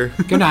guys later.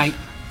 Good night.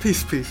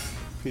 Peace, peace,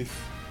 peace.